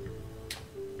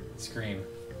 Scream.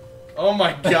 Oh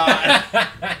my god!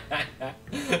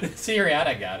 See,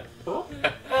 Rihanna got it.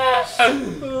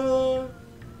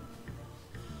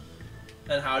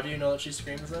 And how do you know that she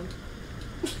screams then?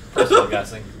 Personal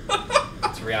guessing.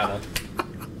 It's Rihanna.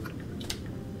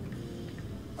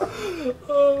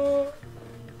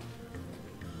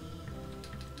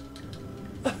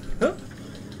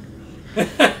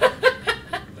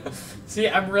 See,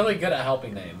 I'm really good at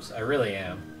helping names. I really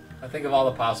am. I think of all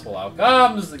the possible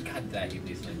outcomes. God damn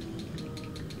these things.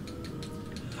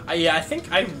 Yeah, I think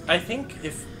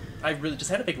if I really just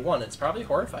had to pick one, it's probably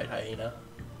Horrified Hyena.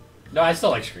 No, I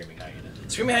still like Screaming Hyena.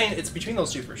 Screaming Hyena, it's between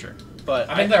those two for sure. But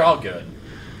I mean, they're all good.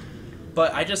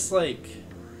 But I just like,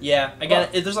 yeah. Again,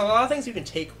 there's a lot of things you can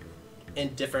take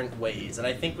in different ways, and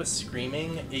I think with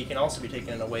Screaming, it can also be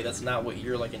taken in a way that's not what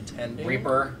you're like intending.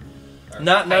 Reaper.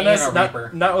 Not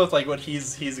with like what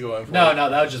he's going for. No,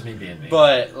 that was just me being me.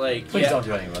 But like, please don't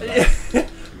do anything with that.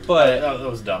 But that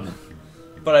was dumb.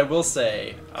 But I will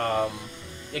say,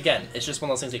 again, it's just one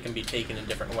of those things that can be taken in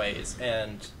different ways,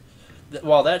 and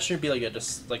while that shouldn't be like a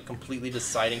completely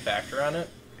deciding factor on it,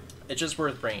 it's just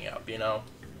worth bringing up. You know,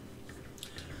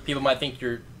 people might think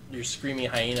you're Screaming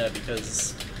Hyena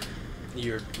because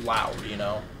you're loud. You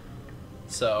know.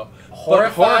 So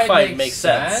horrified makes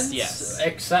sense. Yes,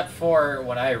 except for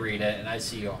when I read it and I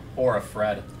see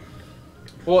Horrified.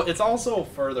 Well, it's also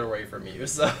further away from you,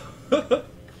 so.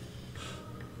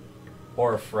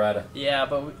 Horrified. Yeah,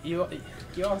 but you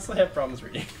also have problems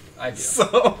reading. I do.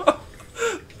 So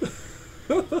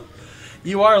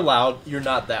you are loud. You're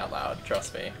not that loud.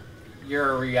 Trust me.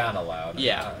 You're Rihanna loud.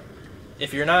 Yeah.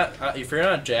 If you're not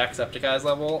Jacksepticeye's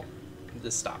level,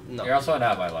 just stop. No. You're also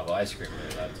not my level. I scream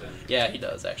really loud too. Yeah, he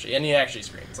does actually, and he actually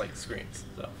screams.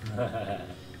 So.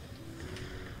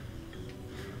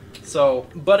 So,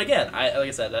 but again, like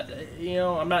I said,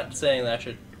 I'm not saying that I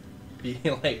should be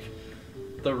like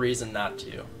the reason not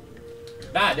to.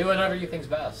 Nah, do whatever you think's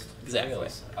best. Exactly.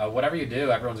 Whatever you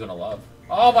do, everyone's gonna love.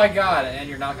 Oh my god, and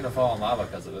you're not gonna fall in lava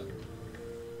because of it.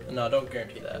 No, don't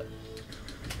guarantee that.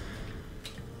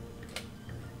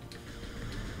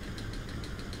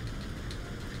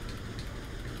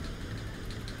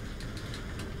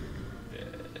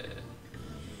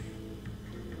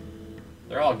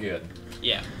 They're all good.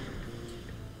 Yeah.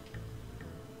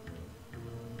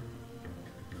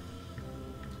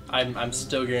 I'm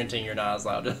still guaranteeing you're not as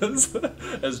loud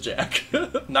as Jack.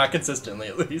 Not consistently,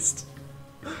 at least.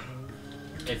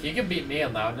 If you can beat me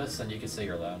in loudness, then you can say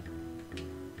you're loud.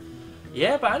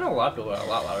 Yeah, but I know a lot of people are a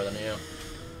lot louder than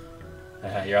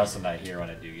you. You're also not here when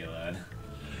I do get loud.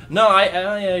 No,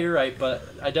 yeah, you're right, but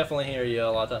I definitely hear you a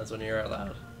lot of times when you're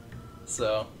loud.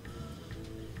 So.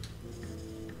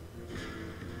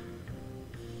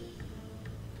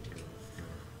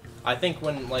 I think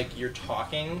when like you're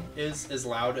talking is as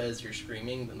loud as you're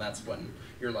screaming, then that's when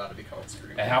you're allowed to be called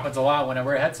screaming. It happens a lot when I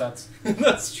wear headsets.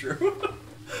 That's true.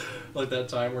 Like that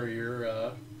time where you're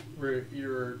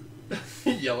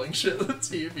yelling shit at the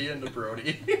TV into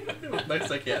Brody. Next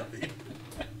to Kathy.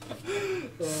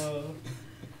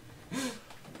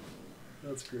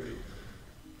 That's great.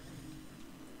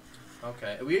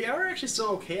 Okay, we are actually still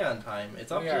okay on time.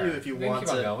 It's up to you if you want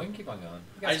to. We can keep on going.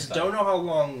 I just don't know how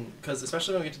long, because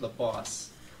especially when we get to the boss.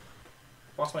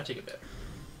 Boss might take a bit.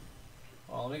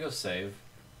 Well, let me go save,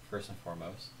 first and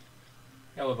foremost.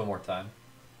 Got a little bit more time.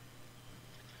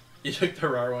 You took the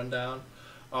RAR one down?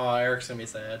 Oh, Eric's gonna be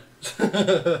sad.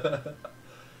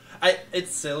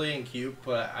 It's silly and cute,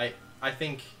 but I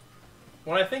think,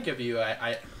 when I think of you,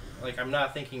 I'm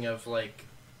not thinking of, like,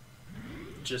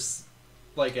 just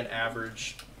like an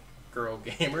average girl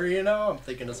gamer, you know? I'm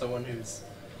thinking of someone who's...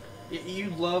 You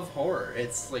love horror.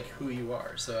 It's like who you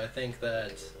are. So I think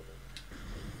that...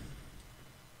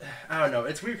 I don't know.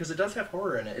 It's weird because it does have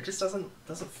horror in it. It just doesn't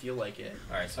feel like it.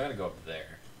 Alright, so I gotta go up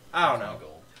there. I don't know.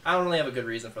 I don't really have a good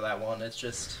reason for that one. It's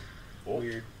just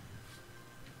weird.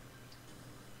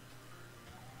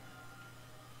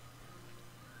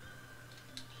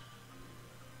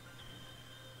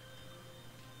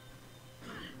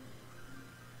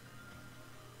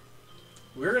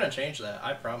 We're gonna change that,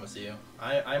 I promise you.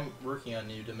 I'm working on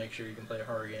you to make sure you can play a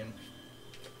horror game.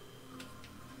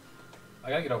 I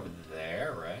gotta get over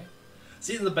there, right?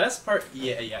 See, the best part...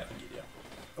 Yeah, I think you do.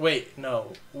 Wait,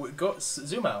 no. Go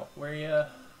zoom out. Where you...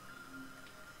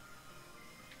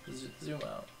 Zoom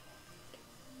out.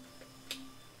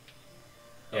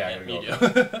 Yeah, okay, I gotta go you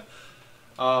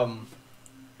do.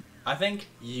 I think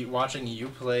watching you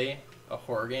play a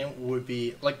horror game would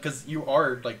be... Like, because you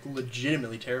are, like,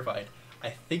 legitimately terrified. I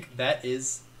think that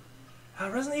is...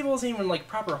 Resident Evil isn't even, like,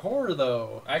 proper horror,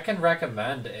 though. I can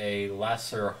recommend a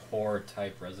lesser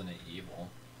horror-type Resident Evil.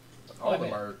 All of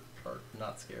them are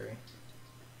not scary.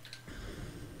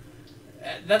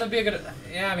 That would be a good...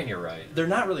 Yeah, I mean, you're right. They're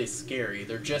not really scary.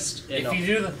 They're just... they're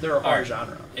a horror right,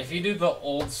 genre. If you do the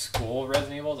old-school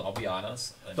Resident Evils, I'll be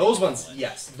honest. Those ones,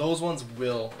 yes. Those ones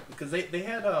will... Because they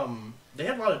had a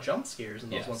lot of jump scares in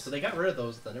those ones, so they got rid of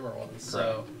those, the newer ones.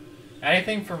 So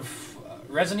anything from...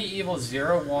 Resident Evil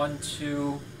 0, 1,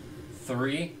 2,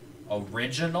 3,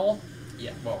 original.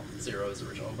 Yeah, well, 0 is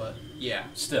original, but yeah.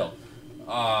 Still.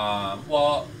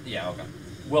 Well, yeah, okay.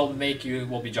 Will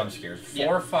be jump scares.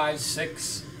 4, 5,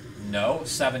 6, no.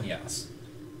 7, yes.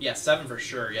 Yeah, 7 for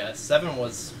sure, yeah. 7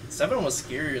 was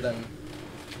scarier than...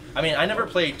 I mean, I never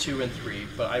played 2 and 3,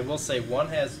 but I will say 1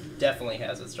 definitely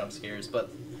has its jump scares, but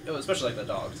especially like the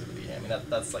dogs at the beginning. I mean,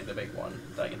 that's like the big one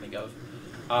that I can think of.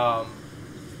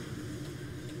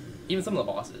 Even some of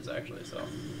the bosses, actually, so...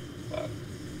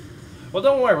 Well,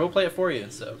 don't worry, we'll play it for you,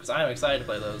 because I'm excited to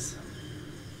play those.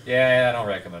 Yeah, I don't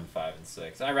recommend 5 and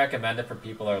 6. I recommend it for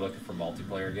people that are looking for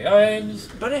multiplayer games.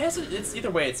 But it's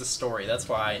either way, it's a story. That's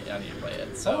why I need to play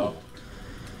it, so...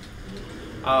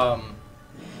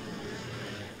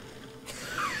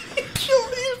 He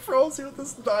killed me and froze you with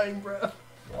this dying breath.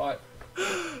 What?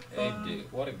 Hey,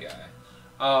 dude, what a guy.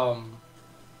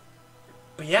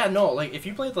 But yeah, no, like, if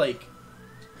you played, like...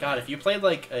 God, if you played,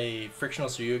 like, a frictional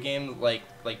studio game, like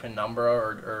Penumbra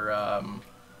or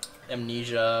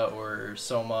Amnesia or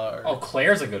Soma or... Oh,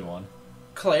 Claire's a good one.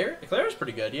 Claire's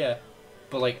pretty good, yeah.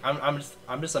 But, like, I'm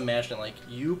just imagining, like,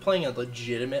 you playing a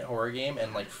legitimate horror game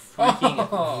and, like, freaking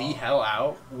the hell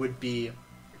out would be...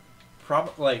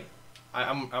 like,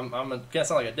 I'm gonna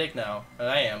sound like a dick now, and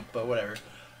I am, but whatever.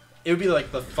 It would be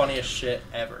like the funniest shit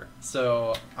ever.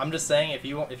 So I'm just saying, if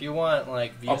you want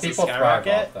like views to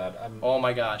skyrocket, oh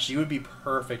my gosh, you would be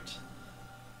perfect.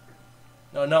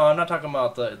 No, I'm not talking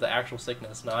about the actual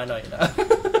sickness. No, I know you're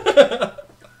not.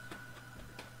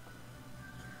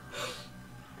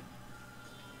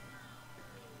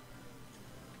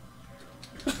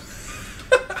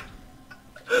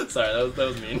 Sorry, that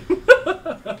was mean. It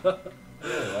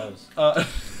really was.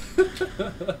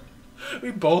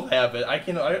 We both have it. I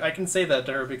can say that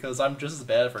to her because I'm just as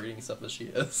bad at forgetting stuff as she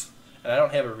is, and I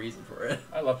don't have a reason for it.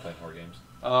 I love playing horror games.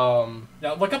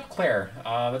 Now look up Claire.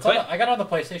 I got it on the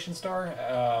PlayStation Store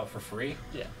for free.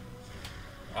 Yeah.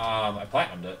 I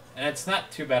platinumed it, and it's not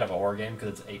too bad of a horror game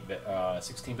because it's 8-bit,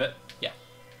 16-bit. Yeah.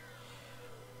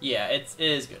 Yeah, it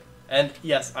is good. And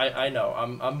yes, I know.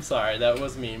 I'm sorry that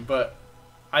was mean, but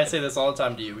I say this all the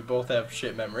time to you. We both have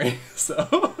shit memory,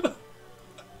 so.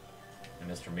 And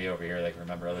Mr. Me over here, they can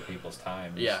remember other people's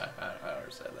times. Yeah, I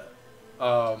understand that.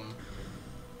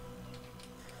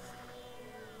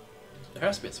 There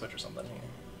has to be a switch or something here.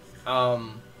 I'll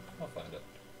find it.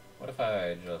 What if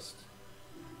I just...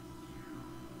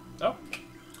 Oh.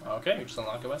 Okay, you just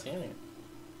unlock it by scanning it.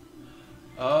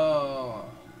 Oh.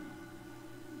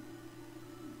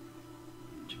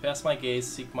 To pass my gaze,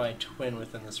 seek my twin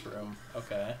within this room.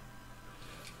 Okay.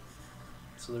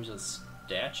 So there's a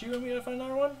statue and we gotta find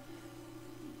another one?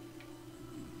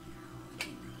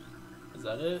 Is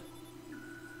that it?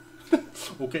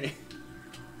 Okay.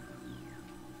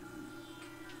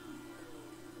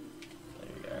 There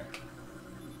you go.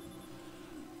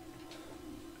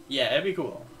 Yeah, it'd be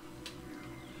cool.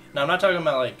 Now I'm not talking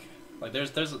about like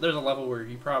there's a level where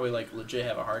you probably like legit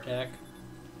have a heart attack,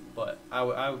 but I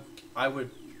would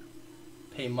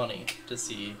pay money to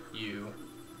see you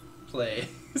play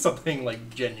something like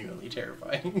genuinely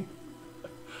terrifying.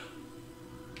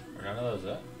 Are none of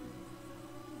those it?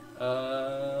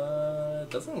 It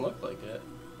doesn't look like it.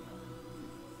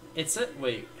 It said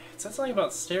wait. It said something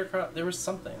about stair cross. There was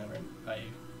something.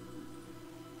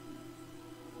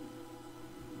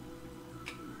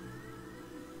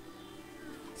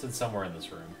 It's somewhere in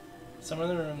this room. Somewhere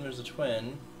in the room there's a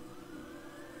twin,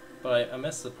 but I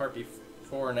missed the part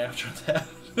before and after that.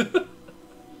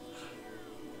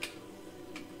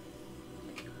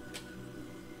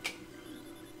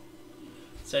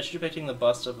 Statue depicting the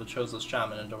bust of the choseless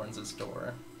shaman adorns its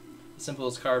door. The symbol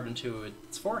is carved into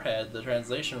its forehead. The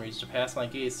translation reads, "To pass my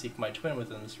gaze, seek my twin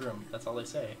within this room." That's all they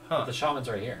say. Huh. But the shaman's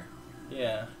right here.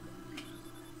 Yeah.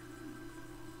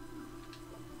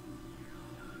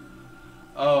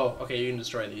 Oh, okay, you can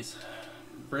destroy these.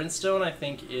 Brimstone, I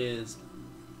think, is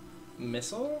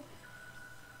missile?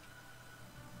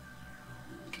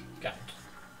 Got it.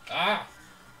 Ah!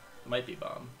 Might be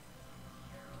bomb.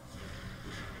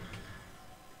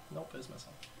 Nope, it's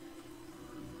missile.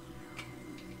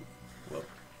 Whoa.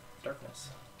 Darkness.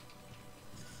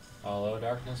 Hello,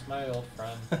 darkness, my old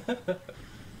friend.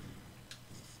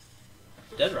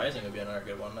 Dead Rising would be another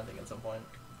good one, I think, at some point.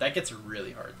 That gets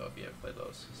really hard, though, if you ever play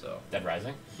those. So. Dead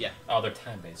Rising? Yeah. Oh, they're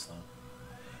time-based, though.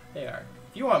 They are.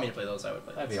 If you want me to play those, I would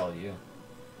play That'd those. be all you.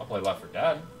 I'll play Left 4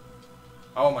 Dead.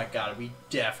 Oh my god, we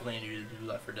definitely need to do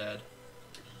Left 4 Dead.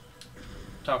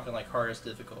 Talking like hardest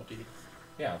difficulty.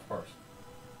 Yeah, of course.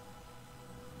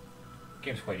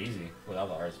 Game's quite easy without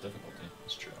the hardest difficulty.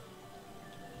 It's true.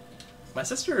 My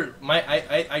sister,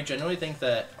 I genuinely think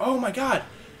that. Oh my god!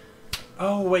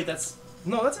 Oh wait, that's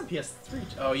no, that's a PS3.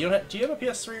 Oh, you don't have, do you have a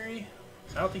PS3?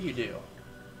 I don't think you do.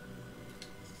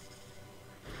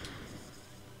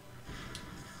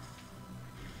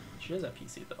 She has a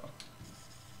PC though.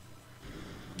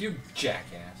 You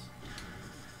jackass.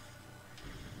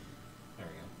 There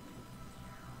we go.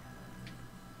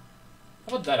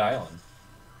 How about Dead Island?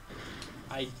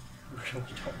 I really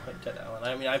don't like Dead Island.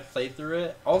 I mean, I played through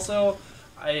it. Also,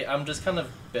 I'm just kind of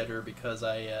bitter because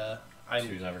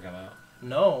Two's never come out.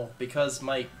 No, because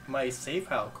my save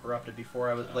file corrupted before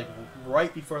I was like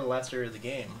right before the last area of the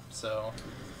game. So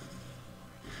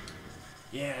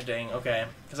yeah, dang. Okay,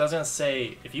 because I was gonna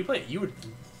say if you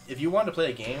wanted to play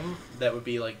a game that would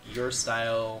be like your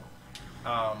style,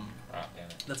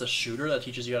 that's a shooter that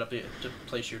teaches you how to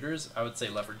play shooters, I would say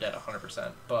Left 4 Dead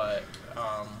 100%. But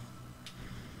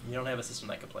you don't have a system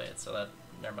that can play it, so that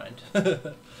never mind.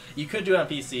 You could do it on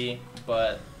PC,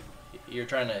 but you're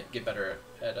trying to get better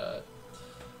at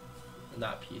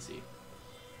not PC.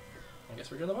 I guess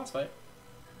we're doing the boss fight.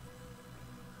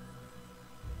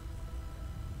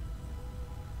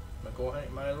 I'm gonna go ahead,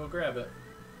 might as well grab it.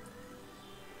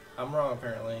 I'm wrong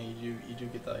apparently. You do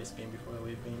get the ice beam before the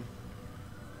wave beam.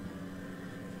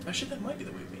 Actually, that might be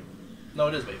the wave beam. No,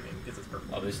 it is wave beam because it's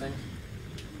purple. All these things?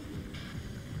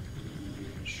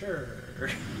 Sure.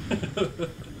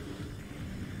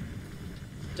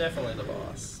 Definitely the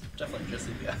boss. Definitely just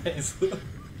these guys.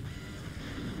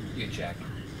 You jack.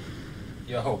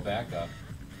 Yo, back up.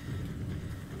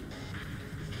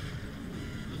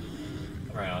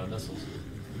 I ran out of missiles.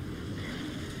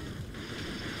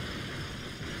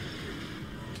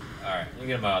 Alright, you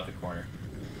get him out of the corner.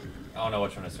 I don't know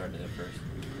which one I started to hit first.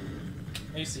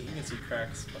 You can see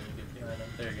cracks when you get behind them.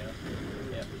 There you go.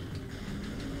 Yeah.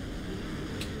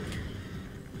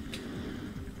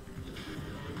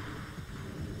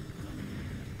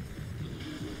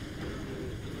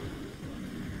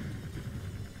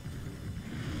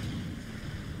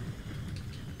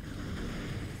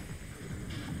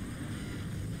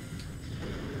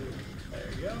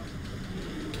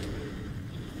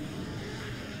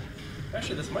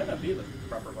 Actually, this might not be the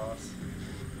proper boss.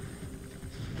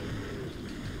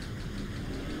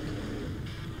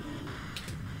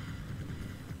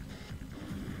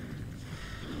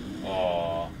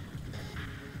 Oh.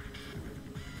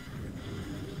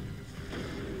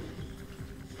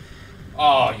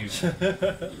 Oh, you.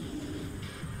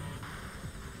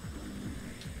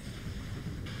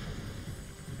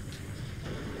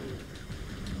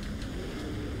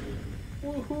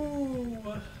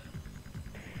 Woohoo!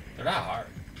 They're not hard.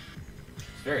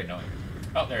 It's very annoying.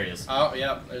 Oh, there he is. Oh,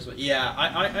 yeah. There's what. Yeah,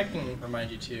 I can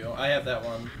remind you too. I have that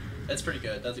one. It's pretty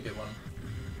good. That's a good one.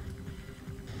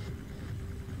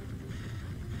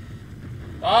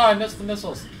 Oh, I missed the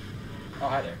missiles. Oh,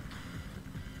 hi there.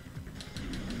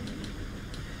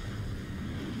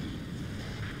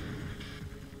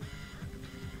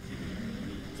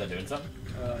 Is that doing something?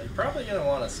 You're probably gonna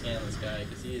want to scan this guy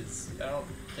because he's. I don't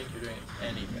think you're doing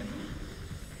anything.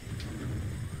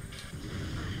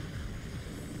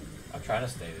 I'm trying to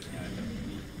stay behind him.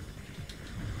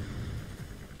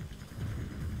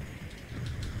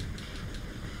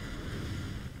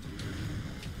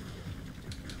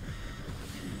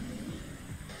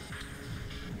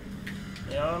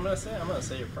 You know what I'm gonna say? I'm gonna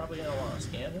say you're probably gonna want to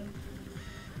scan him.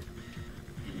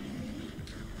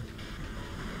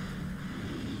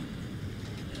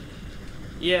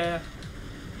 Yeah.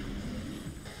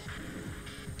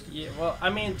 Yeah, well, I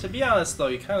mean, to be honest though,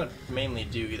 you kind of mainly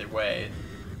do either way.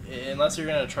 Unless you're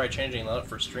gonna try changing that up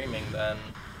for streaming, then...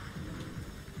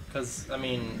 Because, I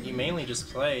mean, you mainly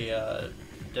just play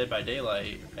Dead by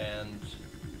Daylight, and...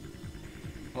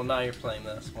 Well, now you're playing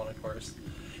this one, of course.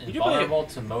 Invulnerable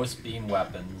to most beam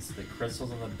weapons, the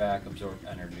crystals on the back absorb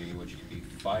energy, which can be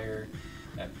fire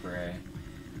at prey.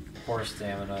 Poor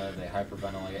stamina, they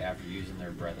hyperventilate after using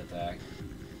their breath attack,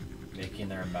 making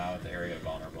their mouth area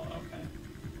vulnerable. Okay.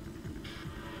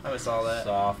 I saw that.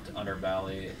 Soft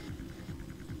underbelly.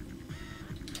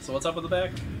 So what's up with the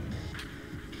back?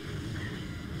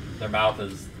 Their mouth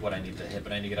is what I need to hit,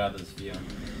 but I need to get out of this view.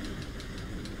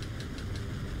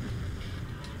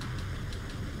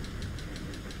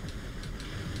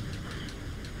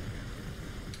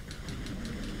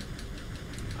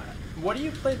 What do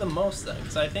you play the most then?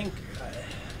 Because I think...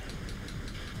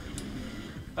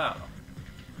 I don't know.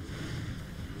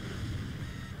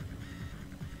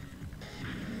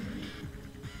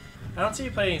 I don't see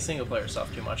you playing single player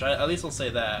stuff too much. At least I'll say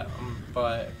that.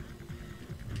 But...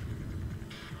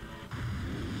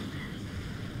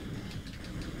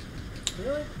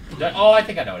 Really? Oh, I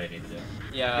think I know what I need to do.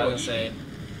 Yeah, I was gonna say...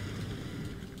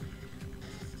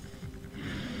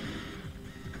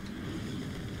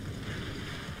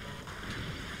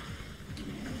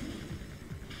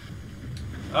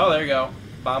 Oh, there you go.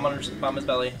 Bomb his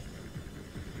belly.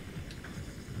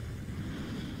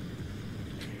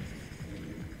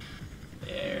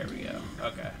 There we go.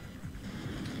 Okay.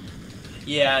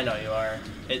 Yeah, I know you are.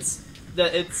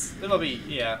 It'll be,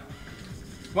 yeah.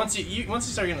 Once you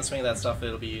start getting the swing of that stuff,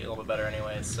 it'll be a little bit better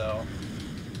anyway. So.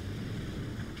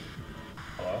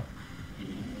 Hello.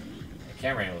 The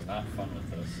camera angle was not fun with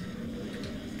this.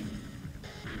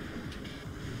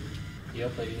 Heal,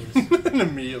 please. And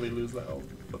immediately lose the health.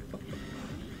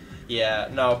 Yeah,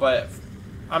 no, but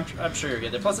I'm sure you're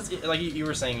good. Plus, it's like you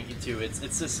were saying too. It's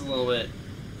just a little bit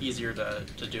easier to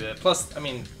do it. Plus, I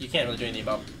mean, you can't really do anything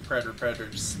about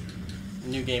Predator's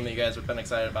new game that you guys have been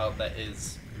excited about. That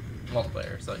is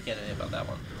multiplayer, so you can't do anything about that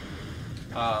one.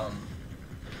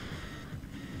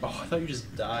 Oh, I thought you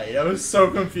just died. I was so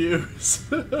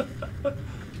confused. I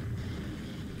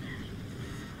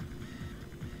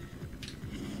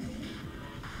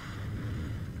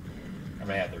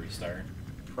may have to restart.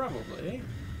 Probably.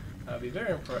 I'd be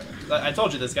very impressed. I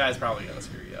told you this guy's probably gonna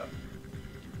screw you up.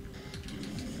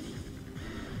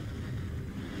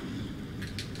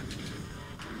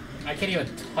 I can't even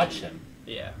touch him.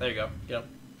 Yeah, there you go. Get him.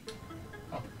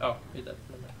 Oh, he did.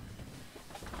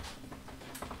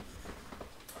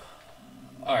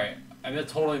 Alright, I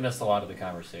totally missed a lot of the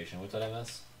conversation. What did I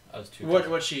miss? I was too.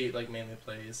 What she like mainly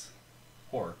plays?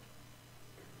 Horror.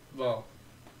 Well,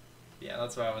 yeah,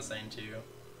 that's what I was saying too.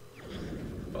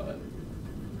 But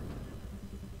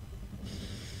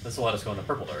this will let us go in the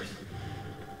purple doors.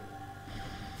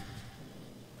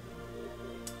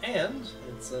 And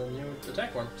it's a new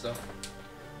attack form, so.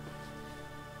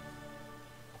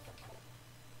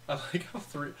 I like how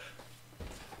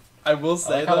I will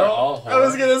say like how they're all I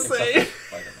was gonna except say.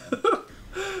 for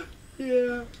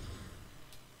Spider-Man.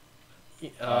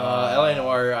 Yeah. LA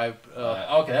Noire,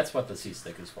 okay, that's what the C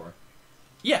stick is for.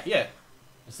 Yeah, yeah.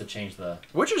 Is to change the.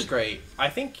 Which is great. I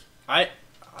think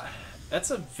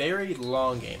that's a very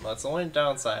long game. That's the only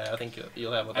downside I think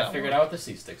you'll have with that. I figured one. out what the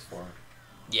C stick's for.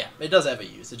 Yeah, it does have a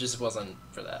use. It just wasn't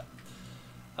for that.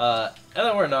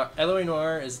 LA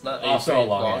Noire is not Also very a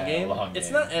long game. long It's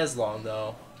game. not as long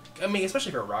though. I mean,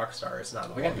 especially for Rockstar, it's not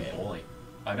a We long gotta do game. Bully.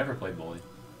 I've never played Bully.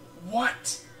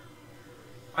 What?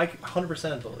 I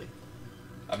 100% Bully.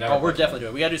 I've never. Oh, we're played definitely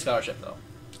doing it. We gotta do Scholarship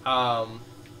though.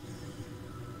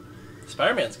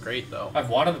 Spider-Man's great though. I've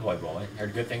wanted to play Bully.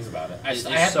 Heard good things about it. It's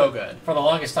I had so good. For the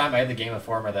longest time, I had the Game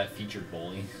Informer that featured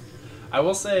Bully. I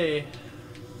will say,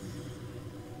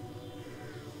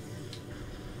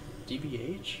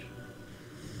 DBH.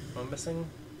 Am I missing?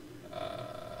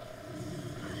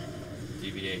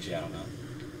 DBH, yeah, I don't know.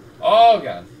 Oh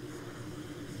god.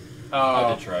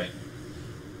 Oh, Detroit.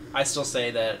 I still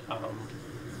say that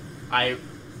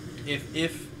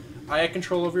if I had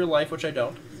control over your life, which I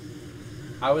don't,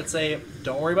 I would say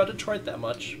don't worry about Detroit that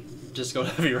much. Just go to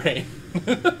Heavy Rain.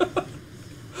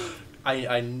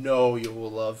 I know you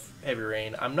will love Heavy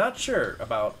Rain. I'm not sure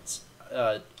about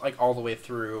like all the way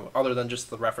through, other than just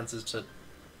the references to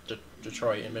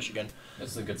Detroit and Michigan.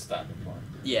 This is a good stopping point.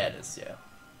 Yeah, it is. Yeah,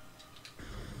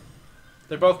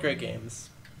 they're both great games.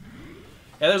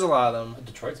 Yeah, there's a lot of them.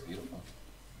 Detroit's beautiful.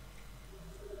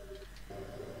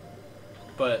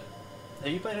 But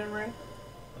have you played Heavy Rain?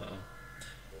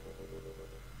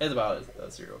 It's about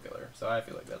a serial killer, so I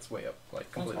feel like that's way up,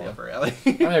 like completely up our alley. I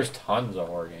mean, there's tons of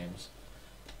horror games.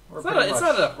 It's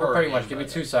not a horror pretty game, much. Give me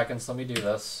but- 2 seconds. Let me do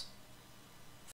this.